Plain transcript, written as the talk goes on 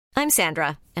I'm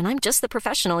Sandra, and I'm just the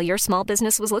professional your small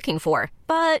business was looking for.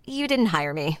 But you didn't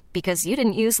hire me because you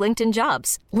didn't use LinkedIn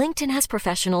Jobs. LinkedIn has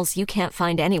professionals you can't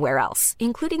find anywhere else,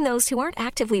 including those who aren't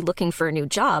actively looking for a new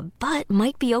job, but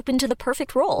might be open to the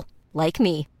perfect role, like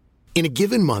me. In a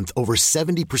given month, over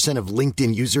 70% of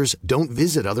LinkedIn users don't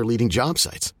visit other leading job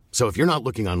sites. So if you're not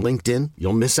looking on LinkedIn,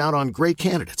 you'll miss out on great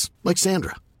candidates like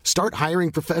Sandra. Start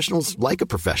hiring professionals like a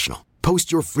professional.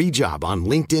 Post your free job on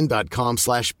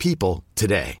linkedin.com/people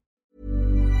today.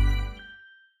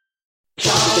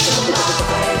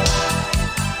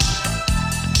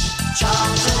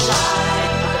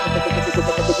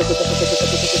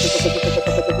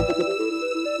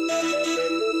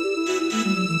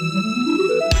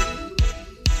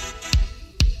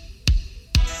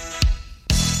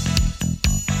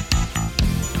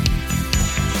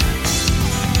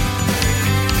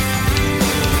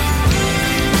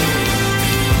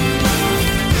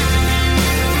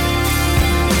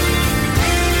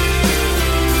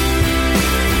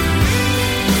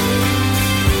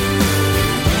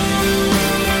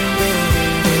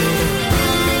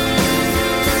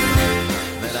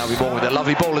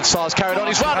 Lovely ball, and Sarr's carried on.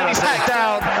 He's run and he's hacked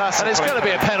down, and it's going to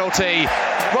be a penalty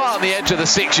right on the edge of the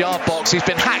 6-yard box. He's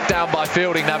been hacked down by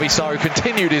fielding. Naby Sarr, who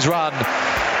continued his run,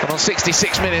 and on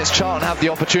 66 minutes Charlton have the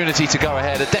opportunity to go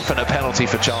ahead. A definite penalty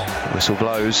for Charlton. Whistle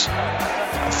blows.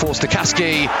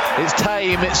 Forster-Caskey, it's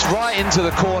tame, it's right into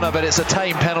the corner, but it's a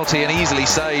tame penalty and easily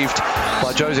saved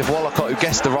by Joseph Wollacott, who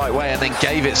guessed the right way and then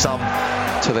gave it some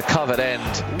to the covered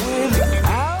end.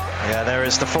 Yeah, there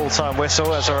is the full-time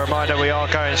whistle. As a reminder, we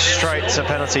are going straight to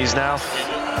penalties now.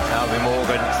 Alvin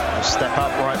Morgan will step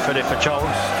up, right-footed for Charlton.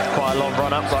 Quite a long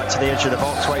run up, right to the edge of the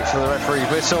box, wait for the referee's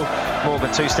whistle.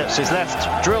 Morgan 2 steps to his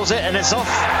left, drills it, and it's off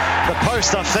the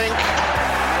post, I think.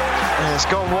 And it's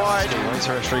gone wide. Waits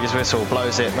for referee's whistle,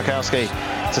 blows it. Mikowski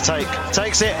to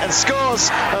takes it and scores.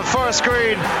 And Forest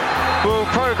Green will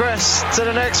progress to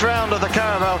the next round of the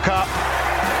Carabao Cup.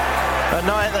 A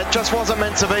night that just wasn't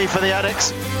meant to be for the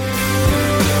Addicks.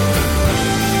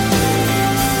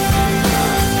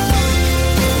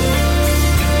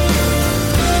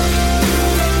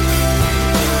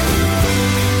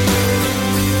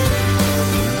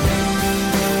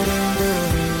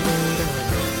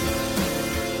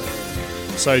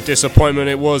 So disappointment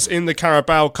it was in the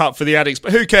Carabao Cup for the Addicks,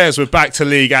 but who cares? We're back to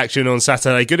league action on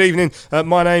Saturday. Good evening,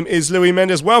 my name is Louis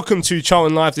Mendes. Welcome to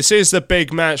Charlton Live. This is the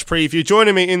big match preview.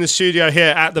 Joining me in the studio here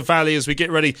at the Valley as we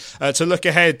get ready to look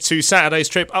ahead to Saturday's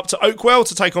trip up to Oakwell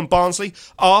to take on Barnsley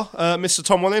are Mr.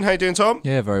 Tom Walling. How you doing, Tom?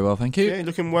 Yeah, very well, thank you. Yeah,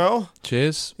 looking well.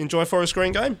 Cheers. Enjoy Forest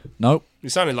Green game? Nope. You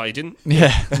sounded like you didn't.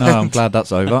 Yeah, no, I'm glad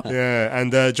that's over. Yeah,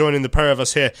 and joining the pair of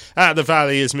us here at the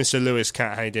Valley is Mr. Lewis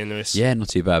Catt. How you doing, Lewis? Yeah, not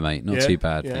too bad, mate. Not too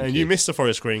bad. Yeah, thank and you missed the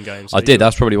Forest Green game. So I did.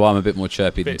 That's probably why I'm a bit more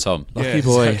chirpy than Tom. Lucky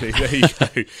boy. Exactly.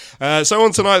 There you go. So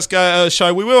on tonight's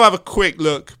show, we will have a quick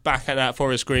look back at that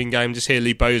Forest Green game, just hear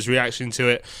Lee Bowyer's reaction to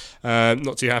it.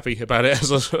 Not too happy about it,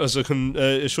 as I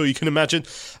can sure you can imagine.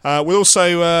 We'll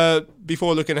also,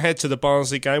 before looking ahead to the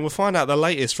Barnsley game, we'll find out the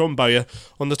latest from Bowyer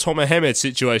on the Tom Mohamed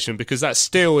situation, because that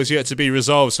still is yet to be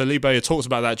resolved. So Lee Bowyer talks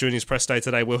about that during his press day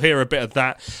today. We'll hear a bit of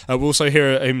that. We'll also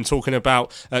hear him talking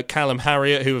about Callum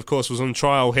Harriott, who of course was on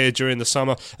trial here during the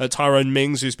summer, Tyrone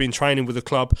Mings, who's been training with the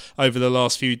club over the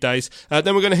last few days.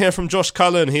 Then we're going to hear from Josh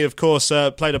Cullen. He of course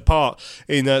played a part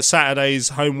in Saturday's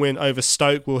home win over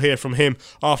Stoke. We'll hear from him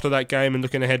after that game, and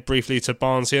looking ahead briefly to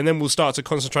Barnsley, and then we'll start to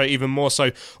concentrate even more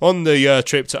so on the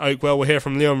trip to Oakwell. We'll hear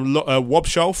from Leon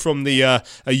Wobschall from the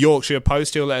Yorkshire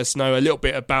Post. He'll let us know a little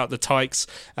bit about the Tykes,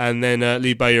 and then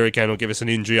Lee Bowyer again will give us an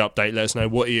injury update, let us know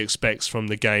what he expects from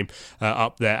the game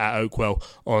up there at Oakwell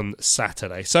on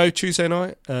Saturday. So Tuesday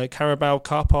night, Carabao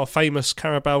Cup, our famous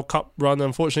Carabao Cup run,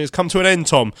 unfortunately has come to an end,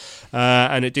 Tom,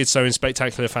 and it did so in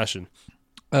spectacular fashion.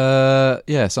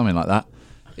 Yeah, something like that.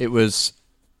 It was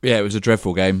a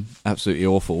dreadful game, absolutely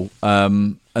awful.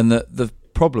 And the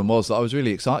problem was that I was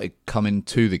really excited coming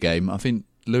to the game. I think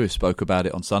Lewis spoke about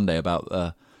it on Sunday, about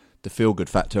the feel-good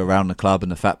factor around the club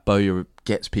and the fact Bowyer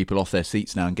gets people off their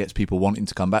seats now and gets people wanting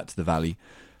to come back to the Valley.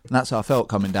 And that's how I felt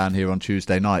coming down here on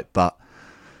Tuesday night.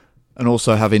 And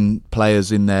also having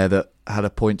players in there that had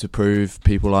a point to prove,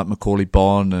 people like Macaulay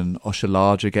Bonne and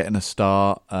Oshalaja getting a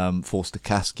start,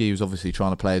 Forster-Caskey, who's obviously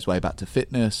trying to play his way back to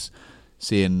fitness,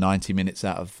 seeing 90 minutes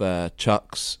out of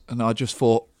Chucks. And I just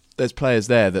thought there's players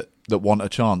there that want a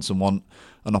chance and want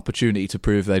an opportunity to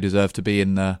prove they deserve to be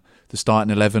in the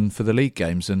starting 11 for the league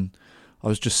games. And I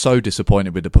was just so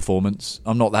disappointed with the performance.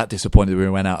 I'm not that disappointed that we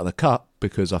went out of the cup,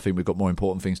 because I think we've got more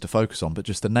important things to focus on, but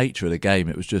just the nature of the game,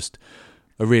 it was just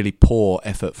a really poor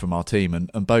effort from our team.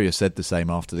 And Bowyer said the same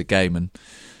after the game. And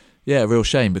yeah, a real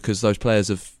shame, because those players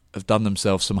have have done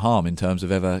themselves some harm in terms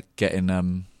of ever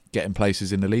getting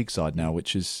places in the league side now,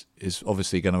 which is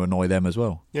obviously going to annoy them as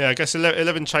well. Yeah, I guess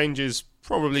 11 changes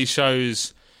probably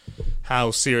shows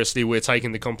how seriously we're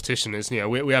taking the competition. Is,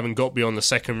 we haven't got beyond the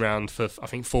second round for I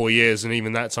think 4 years, and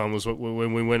even that time was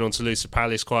when we went on to lose to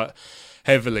Palace quite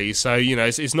heavily. So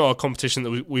it's not a competition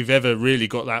that we've ever really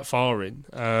got that far in.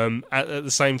 At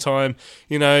the same time,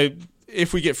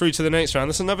 if we get through to the next round,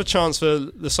 that's another chance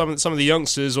for some of the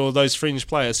youngsters or those fringe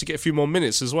players to get a few more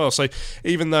minutes as well. So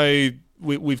even though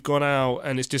we've gone out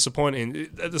and it's disappointing,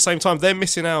 at the same time they're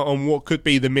missing out on what could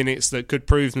be the minutes that could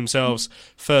prove themselves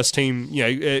first team,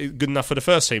 good enough for the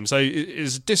first team. So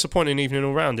it's a disappointing evening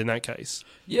all round in that case.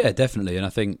 Yeah, definitely. And I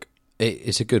think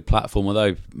it's a good platform,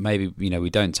 although maybe we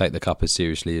don't take the cup as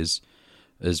seriously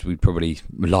as we'd probably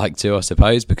like to, I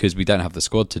suppose, because we don't have the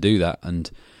squad to do that. And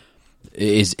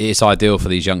it's ideal for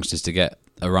these youngsters to get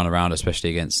a run around,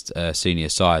 especially against senior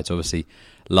sides. Obviously,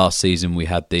 last season we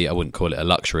had I wouldn't call it a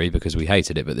luxury because we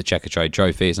hated it, but the Checkatrade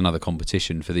Trophy is another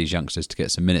competition for these youngsters to get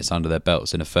some minutes under their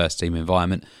belts in a first team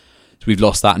environment. So we've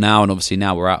lost that now, and obviously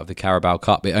now we're out of the Carabao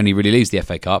Cup. It only really leaves the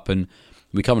FA Cup, and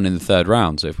we're coming in the third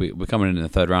round. So if we're coming in the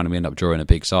third round and we end up drawing a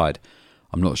big side,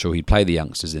 I'm not sure he'd play the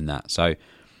youngsters in that. So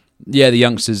yeah, the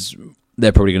youngsters,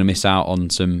 they're probably going to miss out on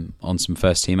some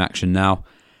first team action now.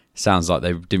 Sounds like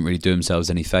they didn't really do themselves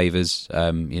any favours.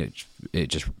 It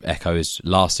just echoes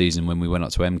last season when we went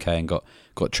up to MK and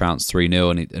got trounced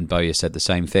 3-0, and Bowyer said the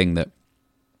same thing, that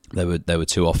they were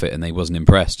too off it and they wasn't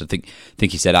impressed. I think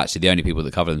he said actually the only people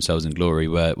that covered themselves in glory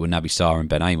were Naby Sarr and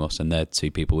Ben Amos, and they're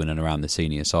two people in and around the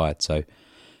senior side. So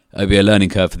it'll be a learning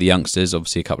curve for the youngsters.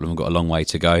 Obviously, a couple of them got a long way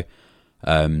to go.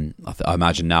 I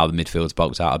imagine now the midfield's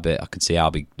bulked out a bit. I could see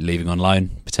Albie leaving on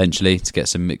loan potentially to get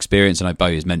some experience. And I know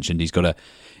Bowyer's mentioned he's got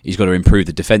to improve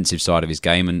the defensive side of his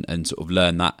game and sort of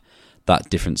learn that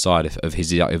different side of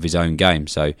his own game.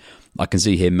 So I can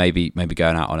see him maybe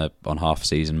going out on half a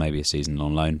season, maybe a season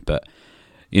on loan. But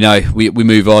we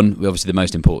move on. Obviously, the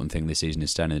most important thing this season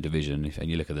is staying in the division. And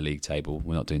you look at the league table,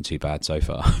 we're not doing too bad so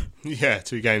far. Yeah,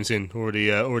 2 games in, already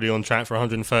on track for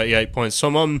 138 points. So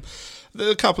I'm on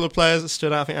a couple of players that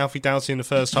stood out. I think Alfie Doughty in the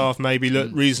first half maybe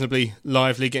looked reasonably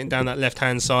lively, getting down that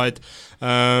left-hand side.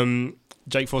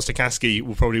 Jake Foster-Caskey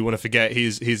will probably want to forget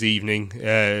his evening,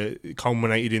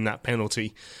 culminated in that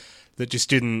penalty that just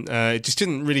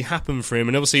didn't really happen for him.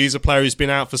 And obviously he's a player who's been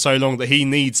out for so long that he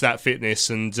needs that fitness,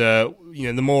 and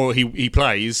the more he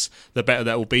plays, the better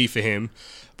that will be for him.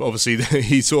 But obviously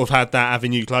he's sort of had that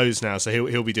avenue closed now, so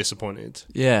he'll be disappointed.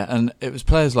 Yeah, and it was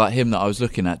players like him that I was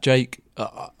looking at. Jake,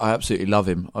 I absolutely love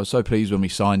him. I was so pleased when we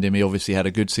signed him. He obviously had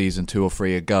a good season 2 or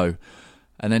 3 ago.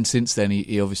 And then since then,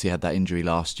 he obviously had that injury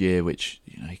last year, which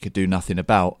he could do nothing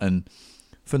about. And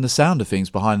from the sound of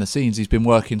things behind the scenes, he's been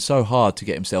working so hard to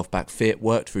get himself back fit,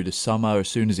 worked through the summer as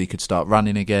soon as he could start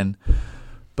running again.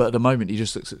 But at the moment, he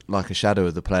just looks like a shadow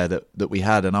of the player that we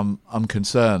had. And I'm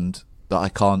concerned that I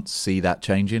can't see that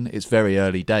changing. It's very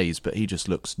early days, but he just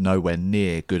looks nowhere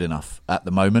near good enough at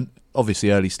the moment. Obviously,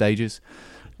 early stages.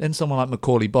 Then someone like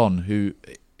Macaulay Bonne, who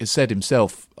has said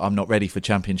himself, I'm not ready for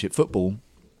Championship football.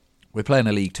 We're playing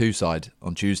a League 2 side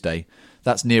on Tuesday.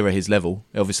 That's nearer his level.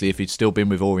 Obviously, if he'd still been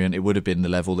with Orient, it would have been the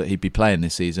level that he'd be playing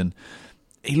this season.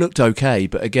 He looked okay,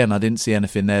 but again, I didn't see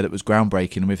anything there that was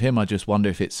groundbreaking. And with him, I just wonder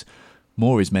if it's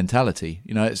more his mentality.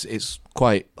 It's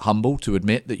quite humble to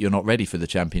admit that you're not ready for the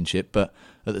Championship, but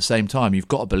at the same time, you've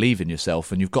got to believe in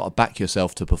yourself and you've got to back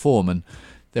yourself to perform. And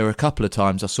there were a couple of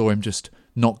times I saw him just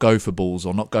not go for balls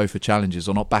or not go for challenges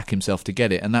or not back himself to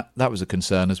get it, and that was a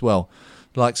concern as well.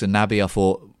 The likes of Naby, I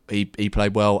thought he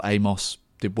played well. Amos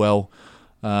did well.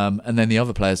 And then the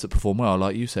other players that performed well,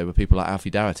 like you say, were people like Alfie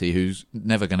Doughty, who's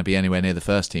never going to be anywhere near the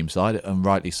first team side, and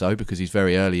rightly so, because he's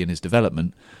very early in his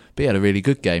development. But he had a really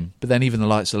good game. But then even the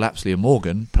likes of Lapsley and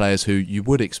Morgan, players who you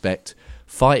would expect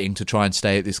fighting to try and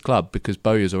stay at this club, because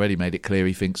Bowyer's already made it clear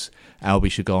he thinks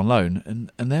Albie should go on loan,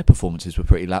 and their performances were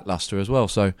pretty lacklustre as well.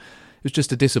 So it was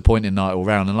just a disappointing night all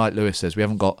round. And like Lewis says, we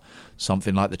haven't got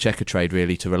something like the Checkatrade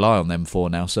really to rely on them for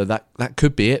now. So that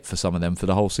could be it for some of them for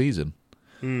the whole season.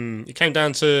 It came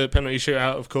down to penalty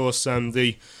shootout, of course.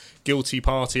 The guilty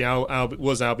party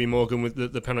was Albie Morgan with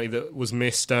the penalty that was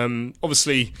missed.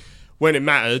 Obviously, when it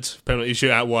mattered, penalty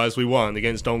shootout-wise, we won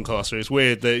against Doncaster. It's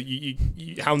weird that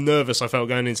how nervous I felt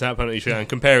going into that penalty shootout, and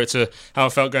compare it to how I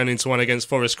felt going into one against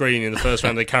Forest Green in the first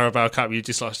round of the Carabao Cup. You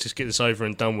just like to get this over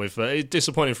and done with. It's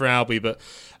disappointing for Albie, but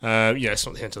it's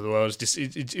not the end of the world.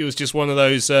 It was just one of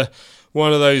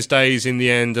those days in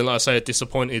the end, and like I say, a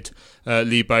disappointed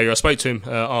Lee Bowyer. I spoke to him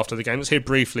after the game. Let's hear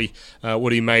briefly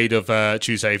what he made of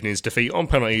Tuesday evening's defeat on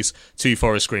penalties to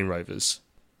Forest Green Rovers.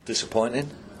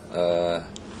 Disappointing.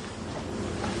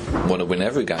 want to win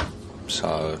every game.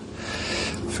 So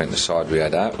I think the side we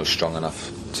had out was strong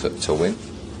enough to win.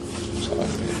 So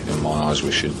in my eyes,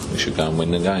 we should go and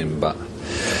win the game. But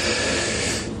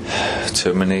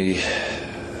too many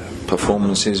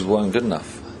performances weren't good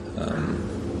enough.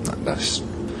 That's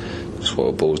what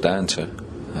it boils down to.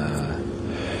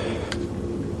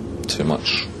 Too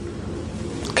much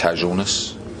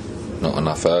casualness, not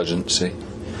enough urgency.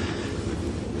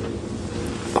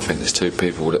 I think there's two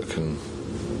people that can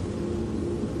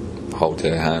hold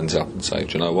their hands up and say,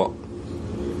 do you know what,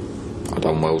 I've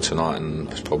done well tonight, and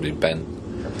it's probably Ben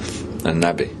and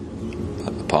Naby.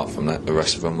 Apart from that, the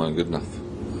rest of them weren't good enough.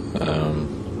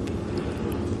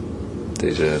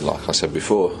 These are, like I said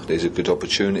before, these are good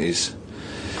opportunities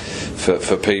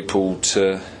for people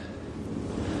to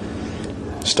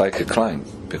stake a claim,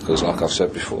 because like I've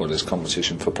said before, there's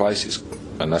competition for places,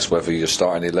 and that's whether you're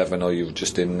starting 11 or you're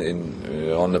just in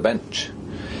on the bench.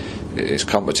 It's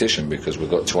competition because we've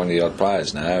got 20 odd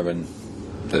players now and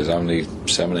there's only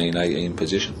 17, 18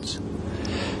 positions,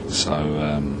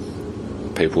 so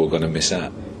people are going to miss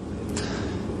out.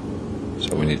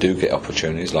 So when you do get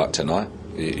opportunities like tonight,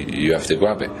 you have to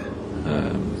grab it,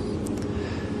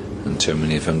 and too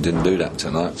many of them didn't do that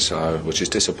tonight, so which is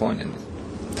disappointing.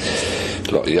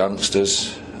 A lot of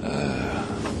youngsters,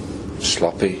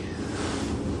 sloppy,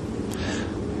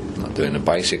 not doing the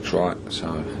basics right,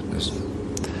 so there's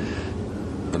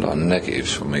a lot of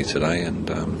negatives for me today, and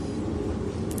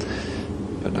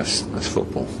but that's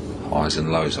football, highs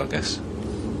and lows, I guess.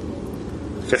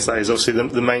 I guess that is obviously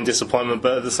the main disappointment,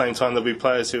 but at the same time there'll be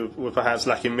players who were perhaps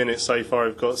lacking minutes so far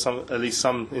who've got at least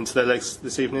some into their legs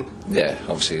this evening. Yeah,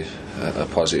 obviously a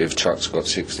positive. Chuck's got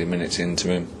 60 minutes into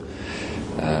him.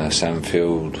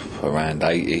 Samfield around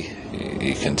 80.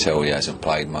 You can tell he hasn't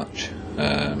played much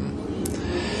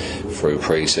through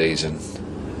pre-season.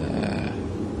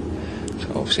 So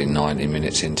obviously 90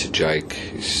 minutes into Jake.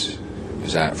 He's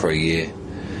out for a year,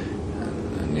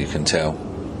 and you can tell.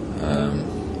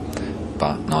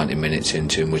 But 90 minutes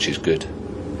into him, which is good.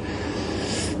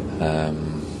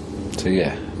 So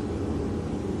yeah,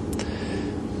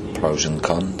 pros and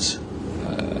cons.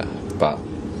 But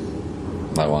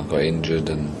no one got injured,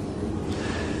 and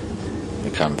we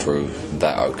come through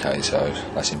that okay, so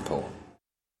that's important.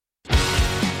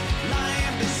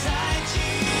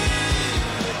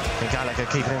 Gallagher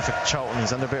keeping in for Charlton.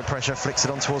 He's under a bit of pressure, flicks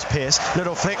it on towards Pearce.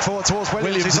 Little flick forward towards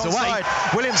Williams who's onside.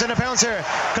 Williams in the penalty area.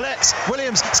 Collects.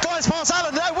 Williams skies past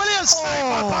Allen. No, Williams saved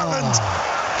by Butland.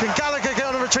 Can Gallagher get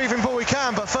on a retrieving ball? He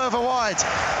can, but further wide.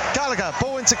 Gallagher,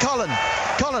 ball into Cullen.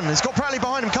 Cullen has got Bradley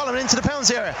behind him. Cullen into the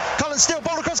penalty area. Cullen still,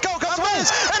 ball across goal, comes Williams.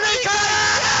 And Ike!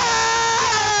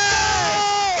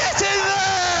 Get in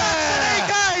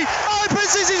there! Ike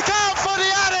opens his account for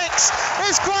the Addicts.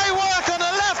 It's great work on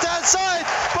the left-hand side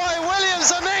by Williams,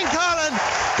 and then Cullen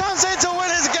comes into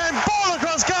Williams again. Ball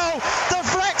across goal,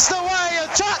 deflects away,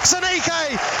 and Chucks and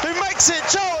Ike, who makes it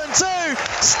Charlton 2,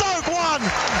 Stoke 1.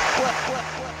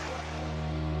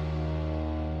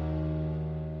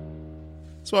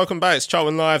 So welcome back, it's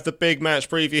Charlton Live, the big match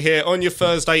preview here on your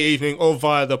Thursday evening or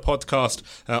via the podcast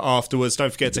afterwards. Don't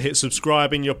forget to hit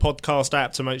subscribe in your podcast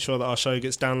app to make sure that our show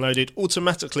gets downloaded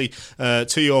automatically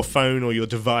to your phone or your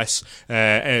device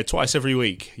twice every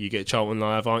week. You get Charlton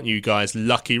Live, aren't you guys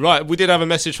lucky? Right, we did have a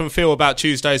message from Phil about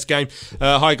Tuesday's game.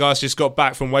 Hi guys, just got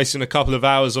back from wasting a couple of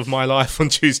hours of my life on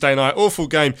Tuesday night. Awful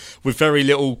game with very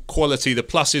little quality. The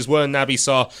pluses were Naby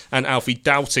Sarr and Alfie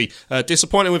Doughty.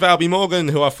 Disappointed with Albie Morgan,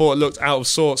 who I thought looked out of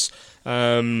sorts,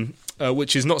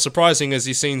 which is not surprising as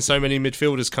he's seen so many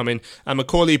midfielders come in. And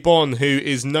Macaulay Bonne, who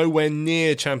is nowhere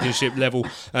near championship level,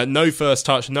 no first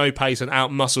touch, no pace, and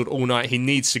out-muscled all night. He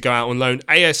needs to go out on loan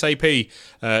ASAP,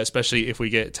 especially if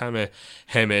we get Tamer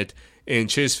Hemed in.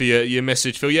 Cheers for your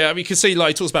message, Phil. Yeah, I mean, you can see, like,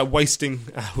 he talks about wasting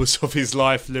hours of his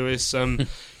life, Lewis. You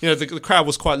know, the crowd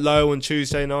was quite low on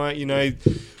Tuesday night. You know,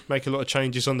 make a lot of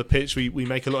changes on the pitch. We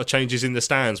make a lot of changes in the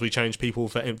stands. We change people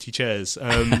for empty chairs.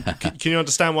 Can you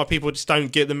understand why people just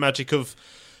don't get the magic of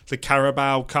the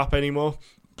Carabao Cup anymore?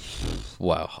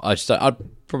 Well, I'd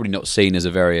probably not seen as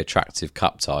a very attractive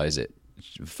cup tie, is it?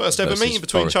 First ever meeting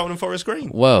between Charlton and Forest Green.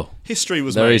 Well, history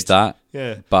was there made. There is that.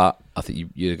 Yeah, but I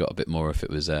think you'd have got a bit more if it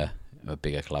was a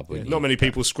bigger club. Yeah, not many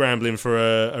people scrambling for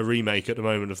a remake at the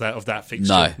moment of that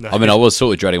fixture. No, I mean, I was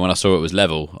sort of dreading when I saw it was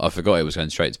level. I forgot it was going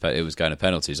straight to it was going to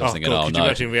penalties. I was thinking, could you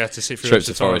imagine we had to sit through trips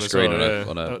extra to time Forest Green well,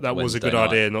 on a that was a good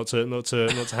night. idea, not to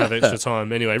have extra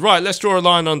time. Anyway, right, let's draw a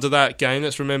line under that game.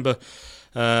 Let's remember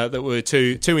that were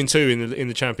 2-2 in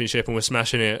the Championship, and we're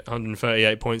smashing it.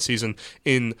 138-point season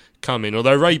incoming.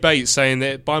 Although Ray Bates saying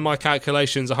that by my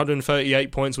calculations,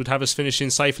 138 points would have us finishing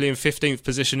safely in 15th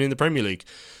position in the Premier League.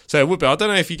 So it would be. I don't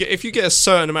know if you get a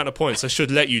certain amount of points, they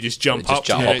should let you just jump up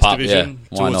to the next division.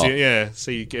 Yeah. Why not?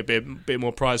 So you get a bit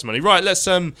more prize money. Right, let's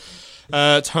turn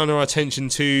our attention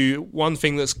to one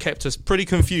thing that's kept us pretty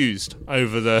confused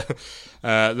over the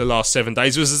last 7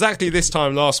 days. It was exactly this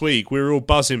time last week. We were all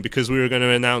buzzing because we were going to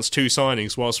announce 2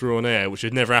 signings whilst we were on air, which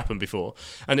had never happened before,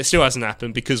 and it still hasn't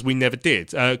happened because we never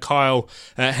did. Kyle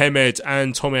Hemed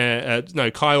and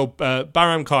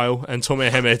Baram Kyle and Tomer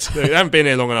Hemed, they haven't been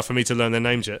here long enough for me to learn their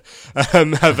names yet,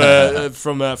 from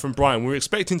Brighton. We were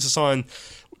expecting to sign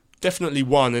definitely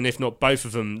one, and if not both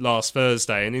of them, last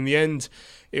Thursday, and in the end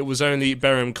it was only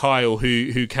Baram Kyle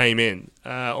who came in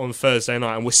on Thursday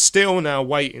night, and we're still now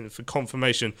waiting for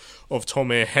confirmation of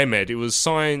Tomer Hemed. It was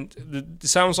signed, it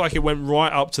sounds like it went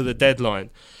right up to the deadline,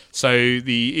 so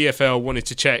the EFL wanted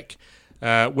to check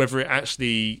whether it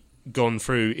actually gone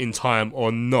through in time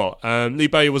or not. Lee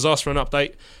Bowyer was asked for an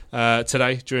update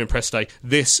today during press day.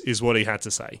 This is what he had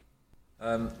to say.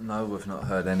 No, we've not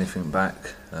heard anything back.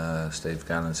 Steve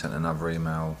Gallen sent another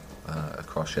email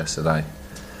across yesterday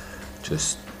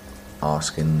just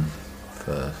asking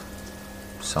for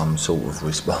some sort of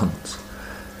response.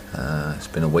 It's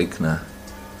been a week now,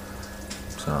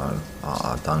 so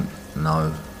I don't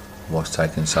know what's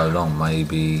taking so long.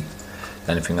 Maybe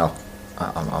anything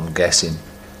I'm guessing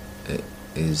it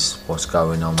is what's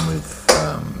going on with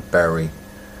Bury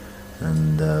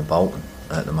and Bolton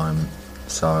at the moment,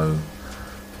 so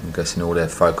I'm guessing all their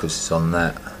focus is on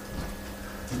that.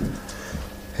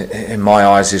 In my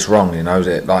eyes, it's wrong,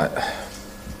 that like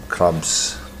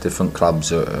different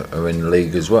clubs are in the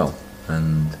league as well,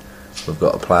 and we've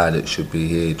got a player that should be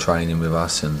here training with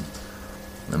us and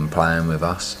playing with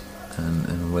us,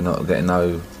 and we're not getting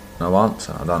no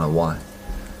answer. I don't know why.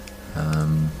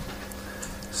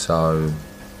 So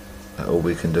all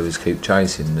we can do is keep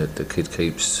chasing. The kid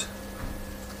keeps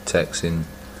texting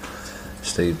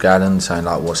Steve Gallen saying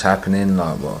like what's happening,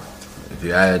 like what if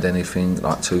you heard anything,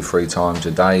 like 2-3 times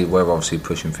a day. We're obviously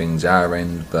pushing things our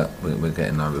end, but we're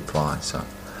getting no reply, so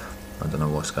I don't know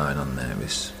what's going on there.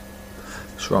 It's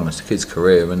wrong. It's the kid's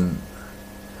career, and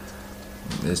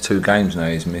there's 2 games now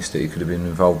he's missed that he could have been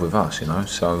involved with us,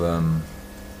 so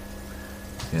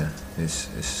yeah,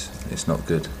 it's not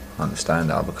good. I understand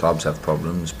that other clubs have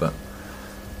problems, but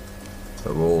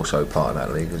we're also part of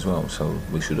that league as well, so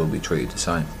we should all be treated the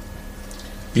same.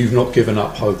 You've not given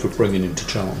up hope of bringing him to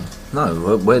Charlton?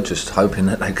 No, we're just hoping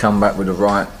that they come back with the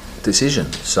right decision.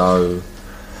 So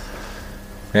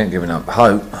we ain't giving up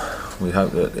hope. We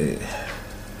hope that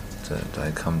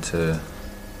they come to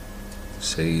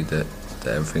see that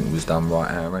everything was done right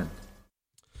at our end.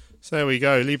 So there we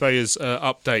go. Lee Bowyer's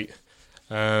update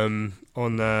on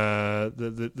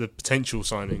the potential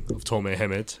signing of Tomer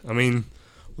Hemed. I mean,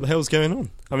 what the hell's going on?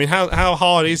 I mean, how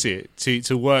hard is it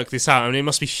to work this out? I mean, it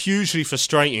must be hugely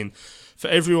frustrating for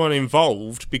everyone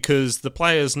involved because the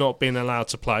players not being allowed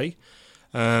to play,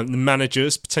 the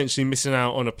managers potentially missing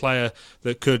out on a player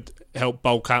that could help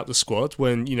bulk out the squad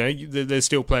when there's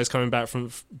still players coming back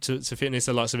to fitness,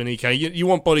 the likes of Anike. You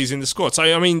want bodies in the squad. So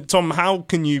I mean, Tom, how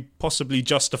can you possibly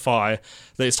justify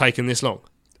that it's taken this long?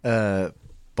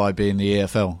 By being the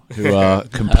EFL, who are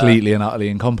completely and utterly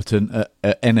incompetent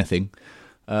at anything.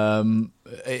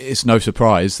 It's no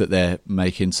surprise that they're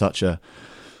making such a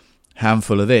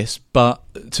handful of this, but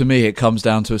to me it comes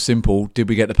down to a simple, did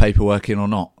we get the paperwork in or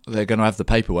not? They're going to have the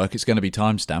paperwork, it's going to be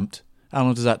time stamped. How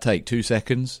long does that take? 2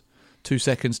 seconds? 2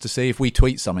 seconds to see. If we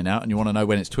tweet something out and you want to know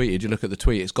when it's tweeted, you look at the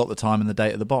tweet, it's got the time and the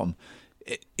date at the bottom.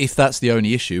 If that's the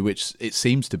only issue, which it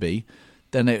seems to be,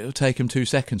 then it'll take them 2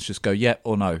 seconds, just go yep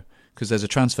or no, because there's a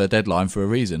transfer deadline for a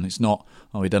reason. It's not,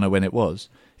 we don't know when it was.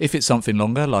 If it's something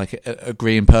longer, like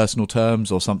agreeing personal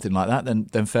terms or something like that,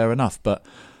 then fair enough. But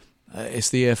it's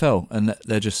the EFL, and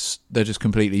they're just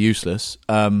completely useless.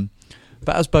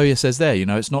 But as Bowyer says there,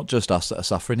 it's not just us that are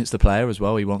suffering; it's the player as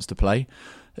well. He wants to play.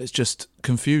 It's just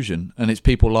confusion, and it's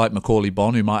people like Macaulay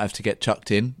Bonne who might have to get chucked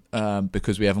in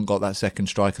because we haven't got that second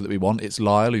striker that we want. It's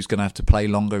Lyle who's going to have to play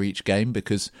longer each game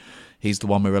because he's the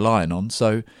one we're relying on.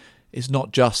 So it's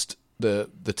not just the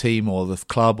team or the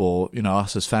club or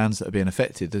us as fans that are being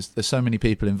affected. There's so many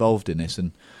people involved in this,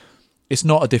 and it's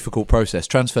not a difficult process.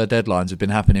 Transfer deadlines have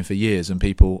been happening for years, and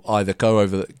people either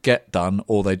get done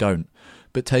or they don't.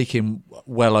 But taking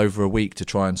well over a week to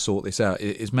try and sort this out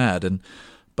is mad. And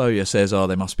Bowyer says,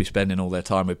 they must be spending all their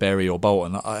time with Bury or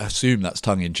Bolton. I assume that's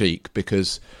tongue in cheek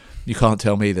because You can't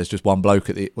tell me there's just one bloke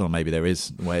at the... Well, maybe there is,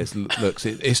 the way it looks.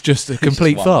 It's just a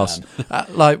complete farce.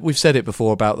 Like we've said it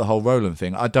before about the whole Roland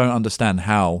thing. I don't understand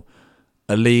how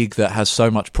a league that has so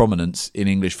much prominence in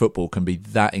English football can be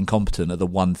that incompetent at the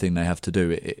one thing they have to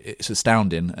do. It's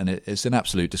astounding, and it's an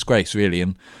absolute disgrace, really.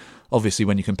 And obviously,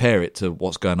 when you compare it to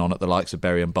what's going on at the likes of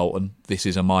Bury and Bolton, this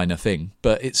is a minor thing,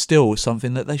 but it's still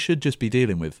something that they should just be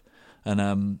dealing with.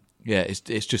 And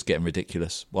it's just getting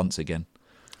ridiculous once again.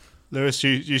 Lewis,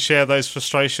 you share those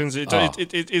frustrations. It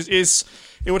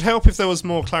would help if there was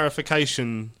more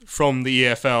clarification from the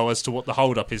EFL as to what the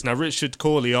hold-up is. Now, Richard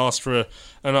Corley asked for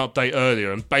an update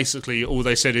earlier, and basically all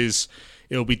they said is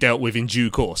it'll be dealt with in due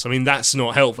course. I mean, that's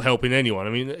not helping anyone. I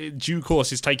mean, due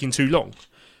course is taking too long.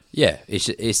 Yeah,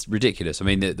 it's ridiculous. I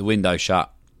mean, the window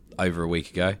shut over a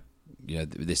week ago,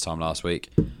 this time last week.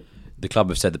 The club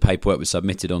have said the paperwork was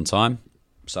submitted on time,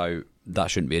 so that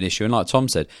shouldn't be an issue. And like Tom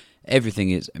said,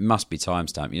 it must be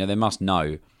timestamped. They must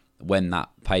know when that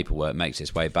paperwork makes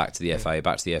its way back to the FA,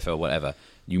 back to the EFL, whatever.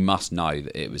 You must know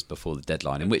that it was before the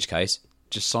deadline. In which case,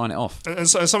 just sign it off. And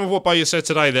so some of what Bowyer said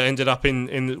today that ended up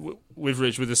with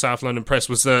the South London Press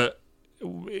was that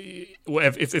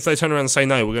if they turn around and say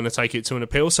no, we're going to take it to an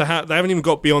appeal. So they haven't even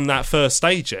got beyond that first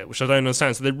stage yet, which I don't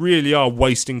understand. So they really are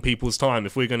wasting people's time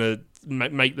if we're going to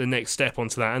make the next step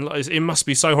onto that. And it must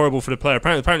be so horrible for the player.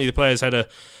 Apparently the players had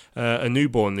a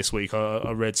newborn this week,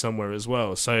 I read somewhere as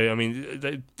well. So, I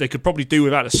mean, they could probably do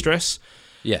without the stress.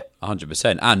 Yeah,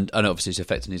 100%. And obviously it's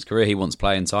affecting his career. He wants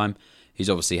playing time. He's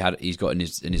obviously he's got in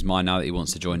his mind now that he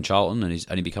wants to join Charlton, and he's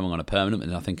only becoming on a permanent,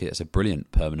 and I think it's a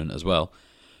brilliant permanent as well.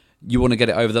 You want to get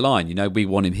it over the line. We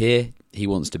want him here. He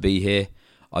wants to be here.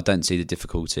 I don't see the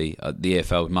difficulty. The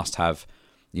EFL must have,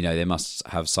 they must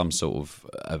have some sort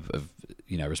of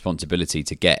responsibility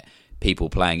to get people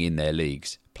playing in their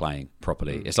leagues playing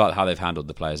properly. It's like how they've handled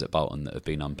the players at Bolton that have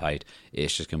been unpaid.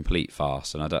 It's just complete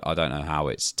farce, and I don't know how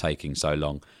it's taking so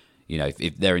long.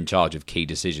 If they're in charge of key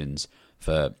decisions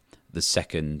for the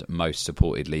second most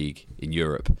supported league in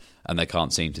Europe, and they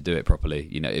can't seem to do it properly.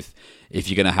 If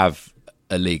you're going to have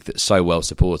a league that's so well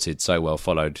supported, so well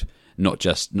followed, not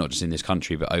just in this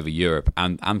country but over Europe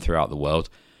and throughout the world,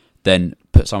 then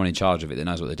put someone in charge of it that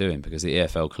knows what they're doing, because the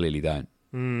EFL clearly don't.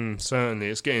 Certainly,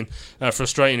 it's getting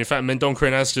frustrating. In fact, Mendonca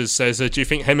in Asdas says, do you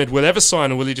think Hemed will ever sign,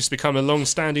 or will he just become a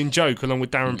long-standing joke along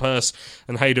with Darren Pearce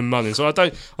and Hayden Mullins? So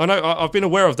I've been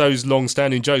aware of those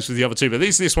long-standing jokes with the other two, but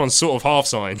this one's sort of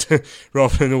half-signed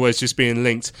rather than always just being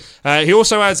linked. He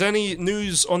also adds, any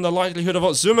news on the likelihood of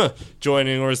Otzuma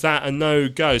joining, or is that a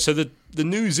no-go? So the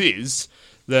news is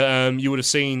that you would have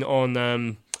seen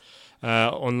on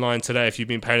online today, if you've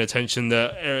been paying attention,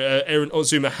 that Aaron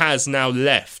Otzuma has now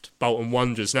left Bolton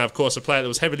Wanderers. Now, of course, a player that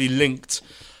was heavily linked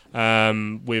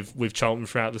with Charlton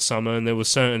throughout the summer, and there was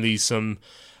certainly some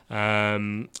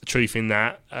truth in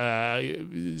that.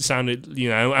 Sounded,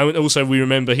 and also we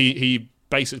remember he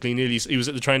basically he was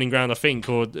at the training ground, I think,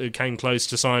 or came close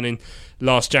to signing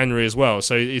last January as well.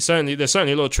 So there's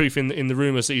certainly a lot of truth in the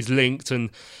rumours that he's linked, and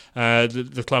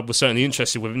the club was certainly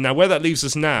interested with him. Now, where that leaves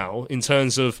us now in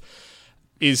terms of,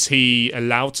 is he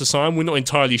allowed to sign? We're not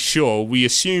entirely sure. We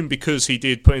assume because he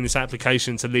did put in this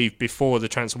application to leave before the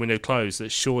transfer window closed,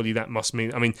 that surely that must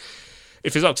mean... I mean,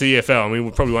 if it's up to the EFL,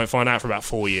 we probably won't find out for about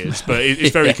 4 years, but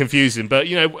it's very confusing. But,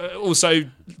 also,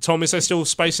 Tom, is there still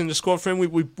space in the squad for him?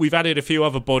 We've added a few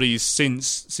other bodies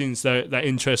since that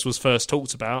interest was first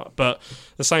talked about, but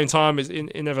at the same time,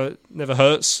 it never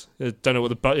hurts. I don't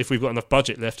know if we've got enough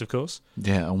budget left, of course.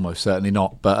 Yeah, almost certainly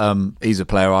not. But he's a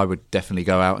player I would definitely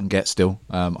go out and get still.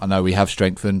 I know we have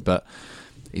strengthened, but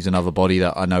he's another body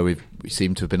that I know we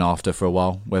seem to have been after for a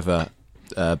while, whether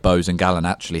Bowes and Gallen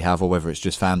actually have, or whether it's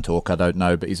just fan talk, I don't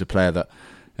know. But he's a player that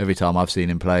every time I've seen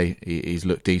him play, he's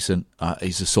looked decent.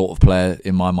 He's the sort of player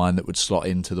in my mind that would slot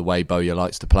into the way Bowyer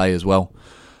likes to play as well.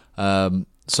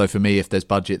 So for me, if there's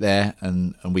budget there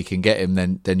and we can get him,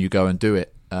 then you go and do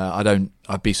it.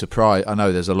 I'd be surprised. I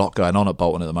know there's a lot going on at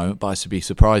Bolton at the moment, but I'd be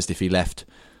surprised if he left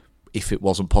if it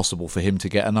wasn't possible for him to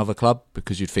get another club,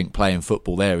 because you'd think playing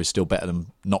football there is still better than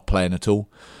not playing at all.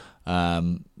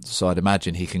 So I'd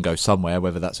imagine he can go somewhere,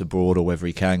 whether that's abroad or whether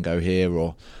he can go here,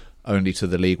 or only to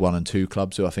the League 1 and 2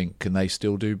 clubs who I think, can they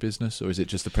still do business, or is it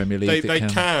just the Premier League? They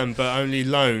can, but only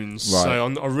loans. Right. So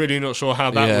I'm really not sure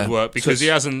how that would work, because he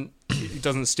doesn't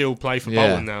still play for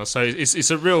Bolton now. So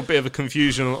it's a real bit of a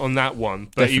confusion on that one.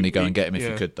 But definitely go and get him if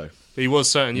you could, though. He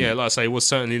was certainly, like I say, he was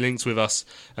certainly linked with us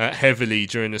heavily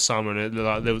during the summer, and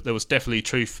there was definitely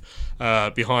truth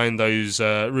behind those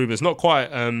rumours. Not quite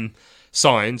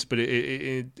signed, but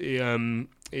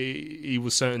he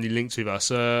was certainly linked with us.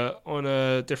 On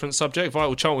a different subject,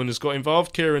 Vital Charlton has got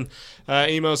involved. Kieran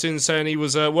emails in saying he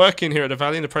was working here at the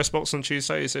Valley in the press box on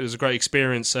Tuesday. He said it was a great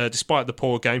experience despite the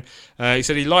poor game. He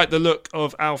said he liked the look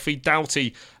of Alfie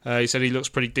Doughty. He said he looks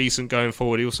pretty decent going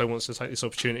forward. He also wants to take this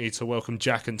opportunity to welcome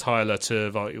Jack and Tyler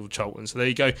to Vital Charlton. So there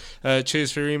you go.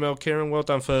 Cheers for your email, Kieran. Well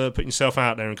done for putting yourself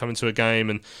out there and coming to a game.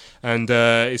 And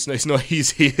it's not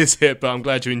easy, is it? But I'm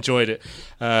glad you enjoyed it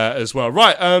as well.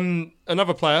 Right,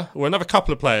 another player, or another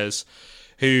couple of players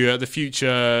who the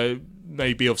future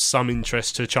may be of some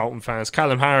interest to Charlton fans.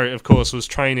 Callum Harriott, of course, was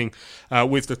training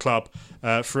with the club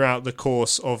throughout the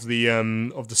course of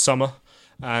the summer.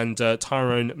 And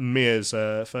Tyrone Mears,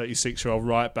 a 36-year-old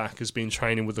right-back, has been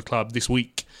training with the club this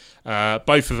week.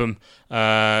 Both of them,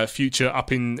 future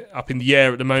up in the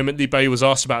air at the moment. Lee Bowyer was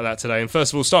asked about that today. And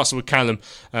first of all, starts with Callum.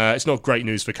 It's not great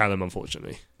news for Callum,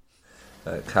 unfortunately.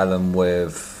 Callum,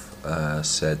 we've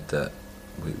said that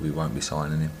we won't be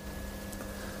signing him.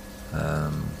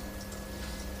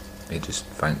 He just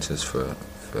thanks us for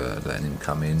letting him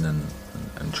come in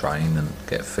and train and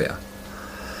get fitter.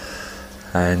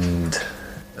 And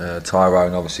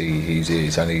Tyrone, obviously,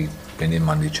 he's only been in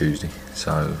Monday, Tuesday,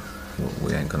 so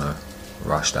we ain't going to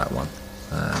rush that one.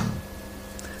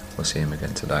 We'll see him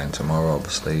again today and tomorrow,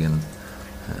 obviously, and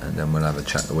then we'll have a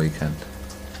chat the weekend.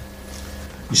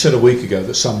 You said a week ago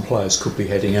that some players could be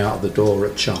heading out of the door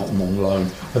at Charlton on loan.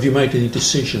 Have you made any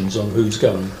decisions on who's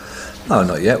going? No,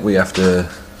 not yet. We have to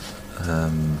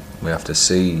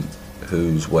see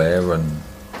who's where and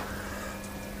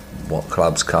what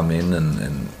clubs come in,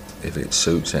 and if it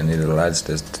suits any of the lads.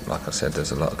 There's, like I said,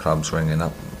 there's a lot of clubs ringing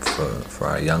up for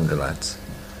our younger lads.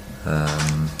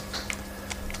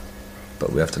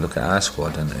 But we have to look at our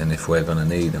squad, and if we're going to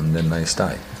need them, then they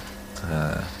stay.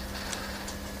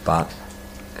 But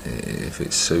if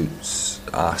it suits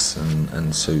us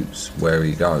and suits where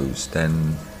he goes,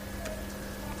 then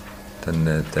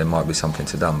there might be something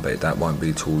to done, but that won't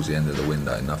be towards the end of the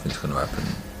window. Nothing's going to happen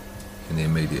in the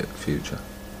immediate future.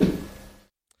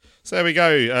 So there we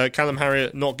go. Callum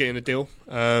Harriott not getting a deal,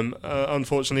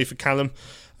 unfortunately for Callum.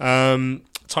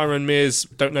 Tyrone Mears,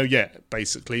 don't know yet,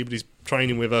 basically, but he's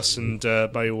training with us, and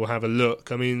Bay will have a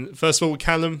look. I mean, first of all,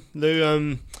 Callum,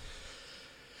 Lou,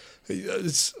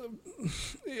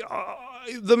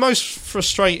 the most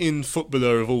frustrating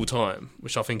footballer of all time,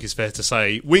 which I think is fair to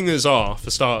say. Wingers are,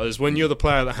 for starters, when you're the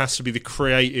player that has to be the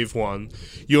creative one,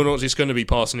 you're not just going to be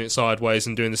passing it sideways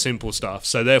and doing the simple stuff.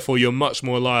 So therefore, you're much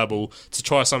more liable to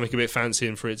try something a bit fancy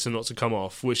and for it to not to come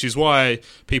off, which is why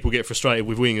people get frustrated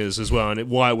with wingers as well, and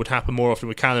why it would happen more often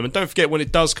with Callum. And don't forget, when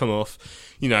it does come off,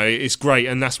 you know, it's great,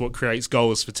 and that's what creates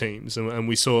goals for teams. And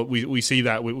we see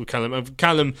that with Callum. And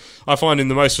Callum, I find him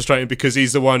the most frustrating because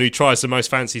he's the one who tries the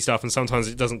most fancy stuff, and sometimes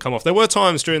it doesn't come off. There were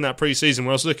times during that pre-season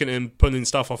where I was looking at him pulling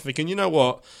stuff off, thinking, you know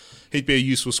what, he'd be a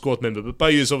useful squad member. But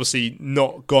Bowyer's obviously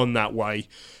not gone that way.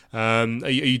 Are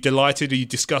you delighted? Are you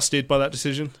disgusted by that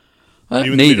decision?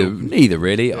 Neither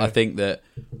really. Yeah. I think that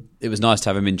it was nice to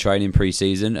have him in training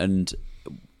pre-season, and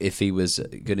if he was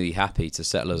going to be happy to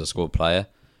settle as a squad player,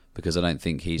 because I don't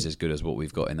think he's as good as what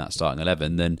we've got in that starting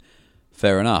 11, then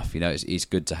fair enough. You know, it's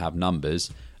good to have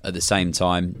numbers. At the same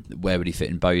time, where would he fit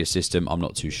in Bowyer's system? I'm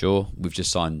not too sure. We've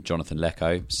just signed Jonathan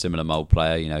Lecco, similar mould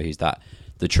player. You know, he's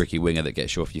the tricky winger that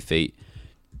gets you off your feet.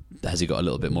 Has he got a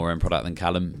little bit more end product than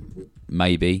Callum?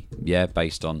 Maybe, yeah,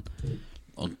 based on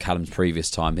Callum's previous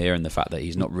time here and the fact that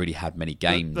he's not really had many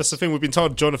games. That's the thing, we've been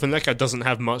told Jonathan Lecco doesn't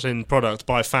have much end product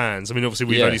by fans. I mean, obviously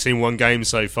we've only seen one game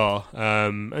so far,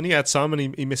 and he had some,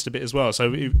 and he missed a bit as well,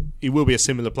 so he will be a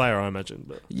similar player, I imagine.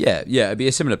 But yeah, it'd be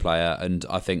a similar player, and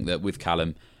I think that with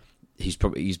Callum,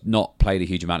 he's not played a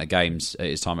huge amount of games at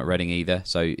his time at Reading either,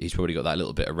 so he's probably got that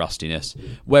little bit of rustiness.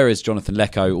 Whereas Jonathan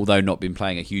Lecco, although not been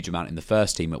playing a huge amount in the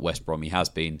first team at West Brom, he has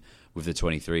been with the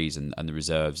 23s and the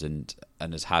reserves, and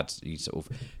has had sort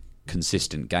of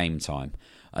consistent game time.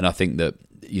 And I think that,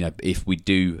 you know, if we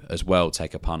do as well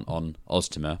take a punt on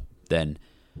Oztumer, then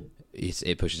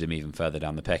it pushes him even further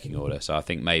down the pecking order. So I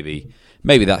think maybe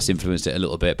that's influenced it a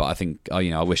little bit. But I think,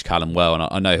 you know, I wish Callum well, and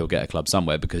I know he'll get a club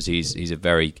somewhere because he's a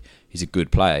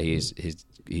good player.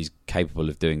 He's capable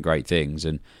of doing great things,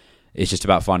 and it's just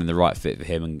about finding the right fit for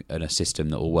him and a system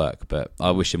that will work. But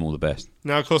I wish him all the best.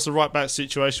 Now, of course, the right back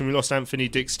situation, we lost Anthony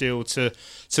Dicksteele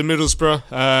to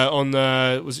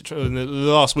Middlesbrough was it in the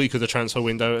last week of the transfer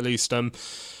window at least.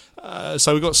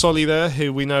 So we've got Solly there,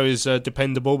 who we know is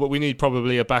dependable, but we need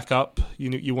probably a backup.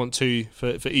 You want two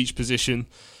for each position.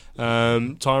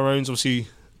 Tyrone's obviously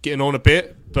getting on a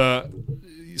bit, but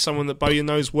someone that Bowyer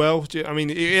knows well. I mean,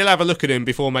 he'll have a look at him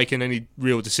before making any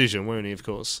real decision, won't he, of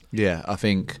course? Yeah, I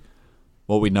think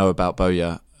what we know about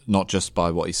Bowyer not just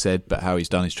by what he said, but how he's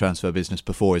done his transfer business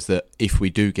before, is that if we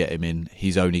do get him in,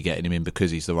 he's only getting him in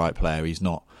because he's the right player. He's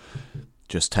not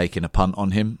just taking a punt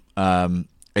on him.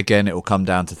 Again, it will come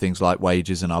down to things like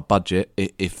wages and our budget.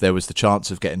 If there was the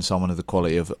chance of getting someone of the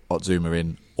quality of Otzuma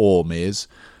in or Mears,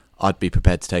 I'd be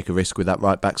prepared to take a risk with that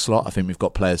right back slot. I think we've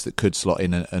got players that could slot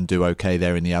in and do okay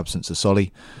there in the absence of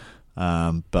Solly.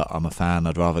 But I'm a fan.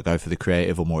 I'd rather go for the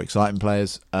creative or more exciting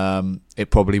players. It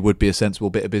probably would be a sensible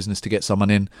bit of business to get someone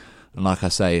in. And like I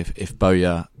say, if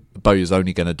Bowyer's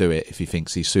only going to do it if he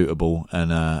thinks he's suitable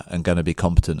and going to be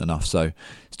competent enough. So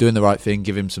he's doing the right thing.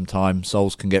 Give him some time.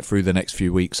 Sols can get through the next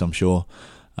few weeks, I'm sure.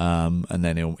 And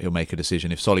then he'll make a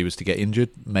decision. If Solly was to get injured,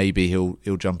 maybe he'll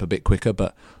jump a bit quicker.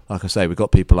 But like I say, we've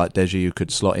got people like Deji who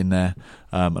could slot in there,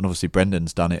 and obviously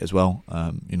Brendan's done it as well.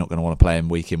 You're not going to want to play him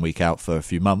week in, week out for a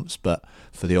few months, but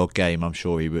for the odd game, I'm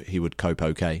sure he would cope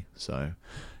okay. So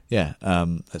yeah,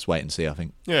 let's wait and see, I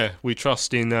think. Yeah, we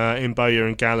trust in Bowyer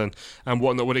and Gallen and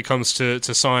whatnot when it comes to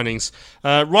signings.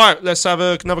 Right, let's have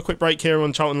another quick break here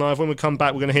on Charlton Live. When we come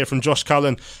back, we're going to hear from Josh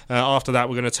Cullen. After that,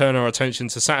 we're going to turn our attention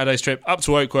to Saturday's trip up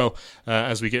to Oakwell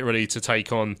as we get ready to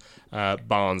take on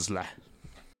Barnsley.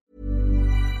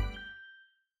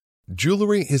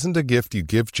 Jewelry isn't a gift you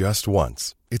give just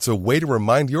once. It's a way to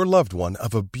remind your loved one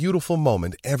of a beautiful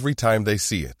moment every time they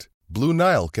see it. Blue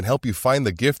Nile can help you find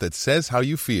the gift that says how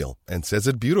you feel and says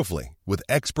it beautifully, with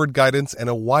expert guidance and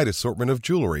a wide assortment of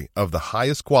jewelry of the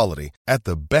highest quality at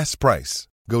the best price.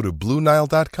 Go to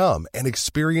BlueNile.com and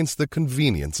experience the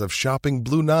convenience of shopping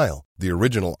Blue Nile, the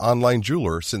original online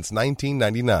jeweler since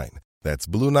 1999. That's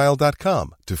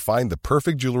BlueNile.com to find the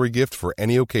perfect jewelry gift for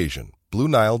any occasion.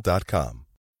 BlueNile.com.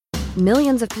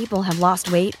 Millions of people have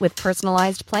lost weight with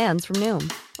personalized plans from Noom.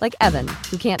 Like Evan,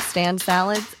 who can't stand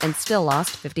salads and still lost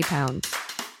 50 pounds.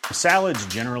 Salads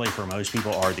generally for most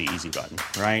people are the easy button,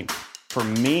 right? For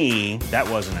me, that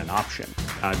wasn't an option.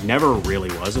 I never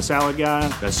really was a salad guy.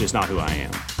 That's just not who I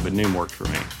am. But Noom worked for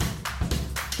me.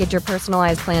 Get your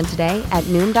personalized plan today at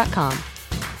Noom.com.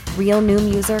 Real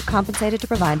Noom user compensated to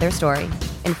provide their story.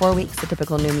 In 4 weeks, the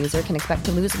typical Noom user can expect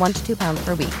to lose 1 to 2 pounds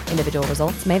per week. Individual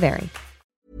results may vary.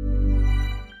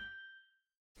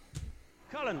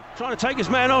 Cullen trying to take his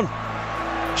man on.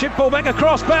 Chip ball back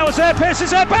across. Bowers there. Pearce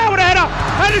is there. Bauer with a header.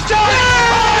 And it's Johnny.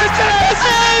 Oh, it's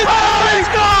it! Oh, he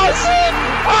scores!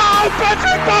 Oh,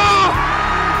 Patrick Barr!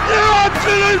 You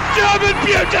absolute German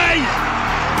beauty!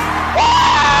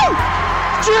 Wow!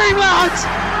 Dreamland!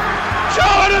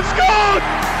 Charlton have scored!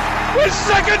 With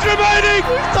seconds remaining!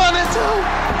 We've done it all!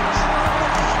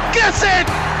 Get it!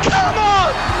 Come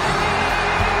on!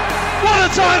 What a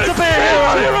time to be a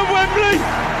hero! Here at Wembley!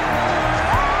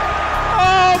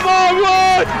 Oh my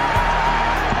word!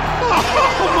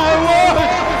 Oh my word!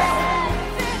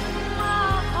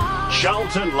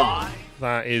 Charlton Live.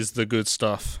 That is the good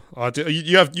stuff.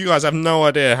 You guys have no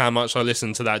idea how much I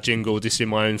listen to that jingle just in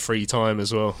my own free time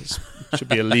as well. It should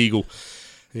be illegal.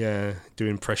 Yeah, do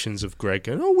impressions of Greg.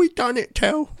 And, oh, we done it,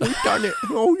 Tel. We done it.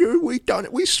 Oh, yeah, we done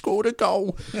it. We scored a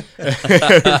goal.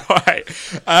 Right.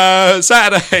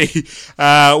 Saturday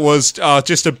was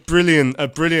just a brilliant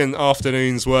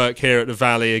afternoon's work here at the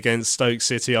Valley against Stoke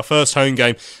City. Our first home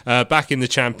game back in the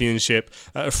Championship.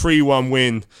 A 3-1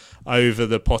 win over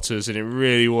the Potters, and it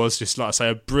really was just, like I say,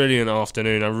 a brilliant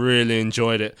afternoon. I really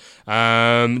enjoyed it.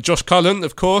 Josh Cullen,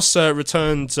 of course,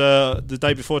 returned the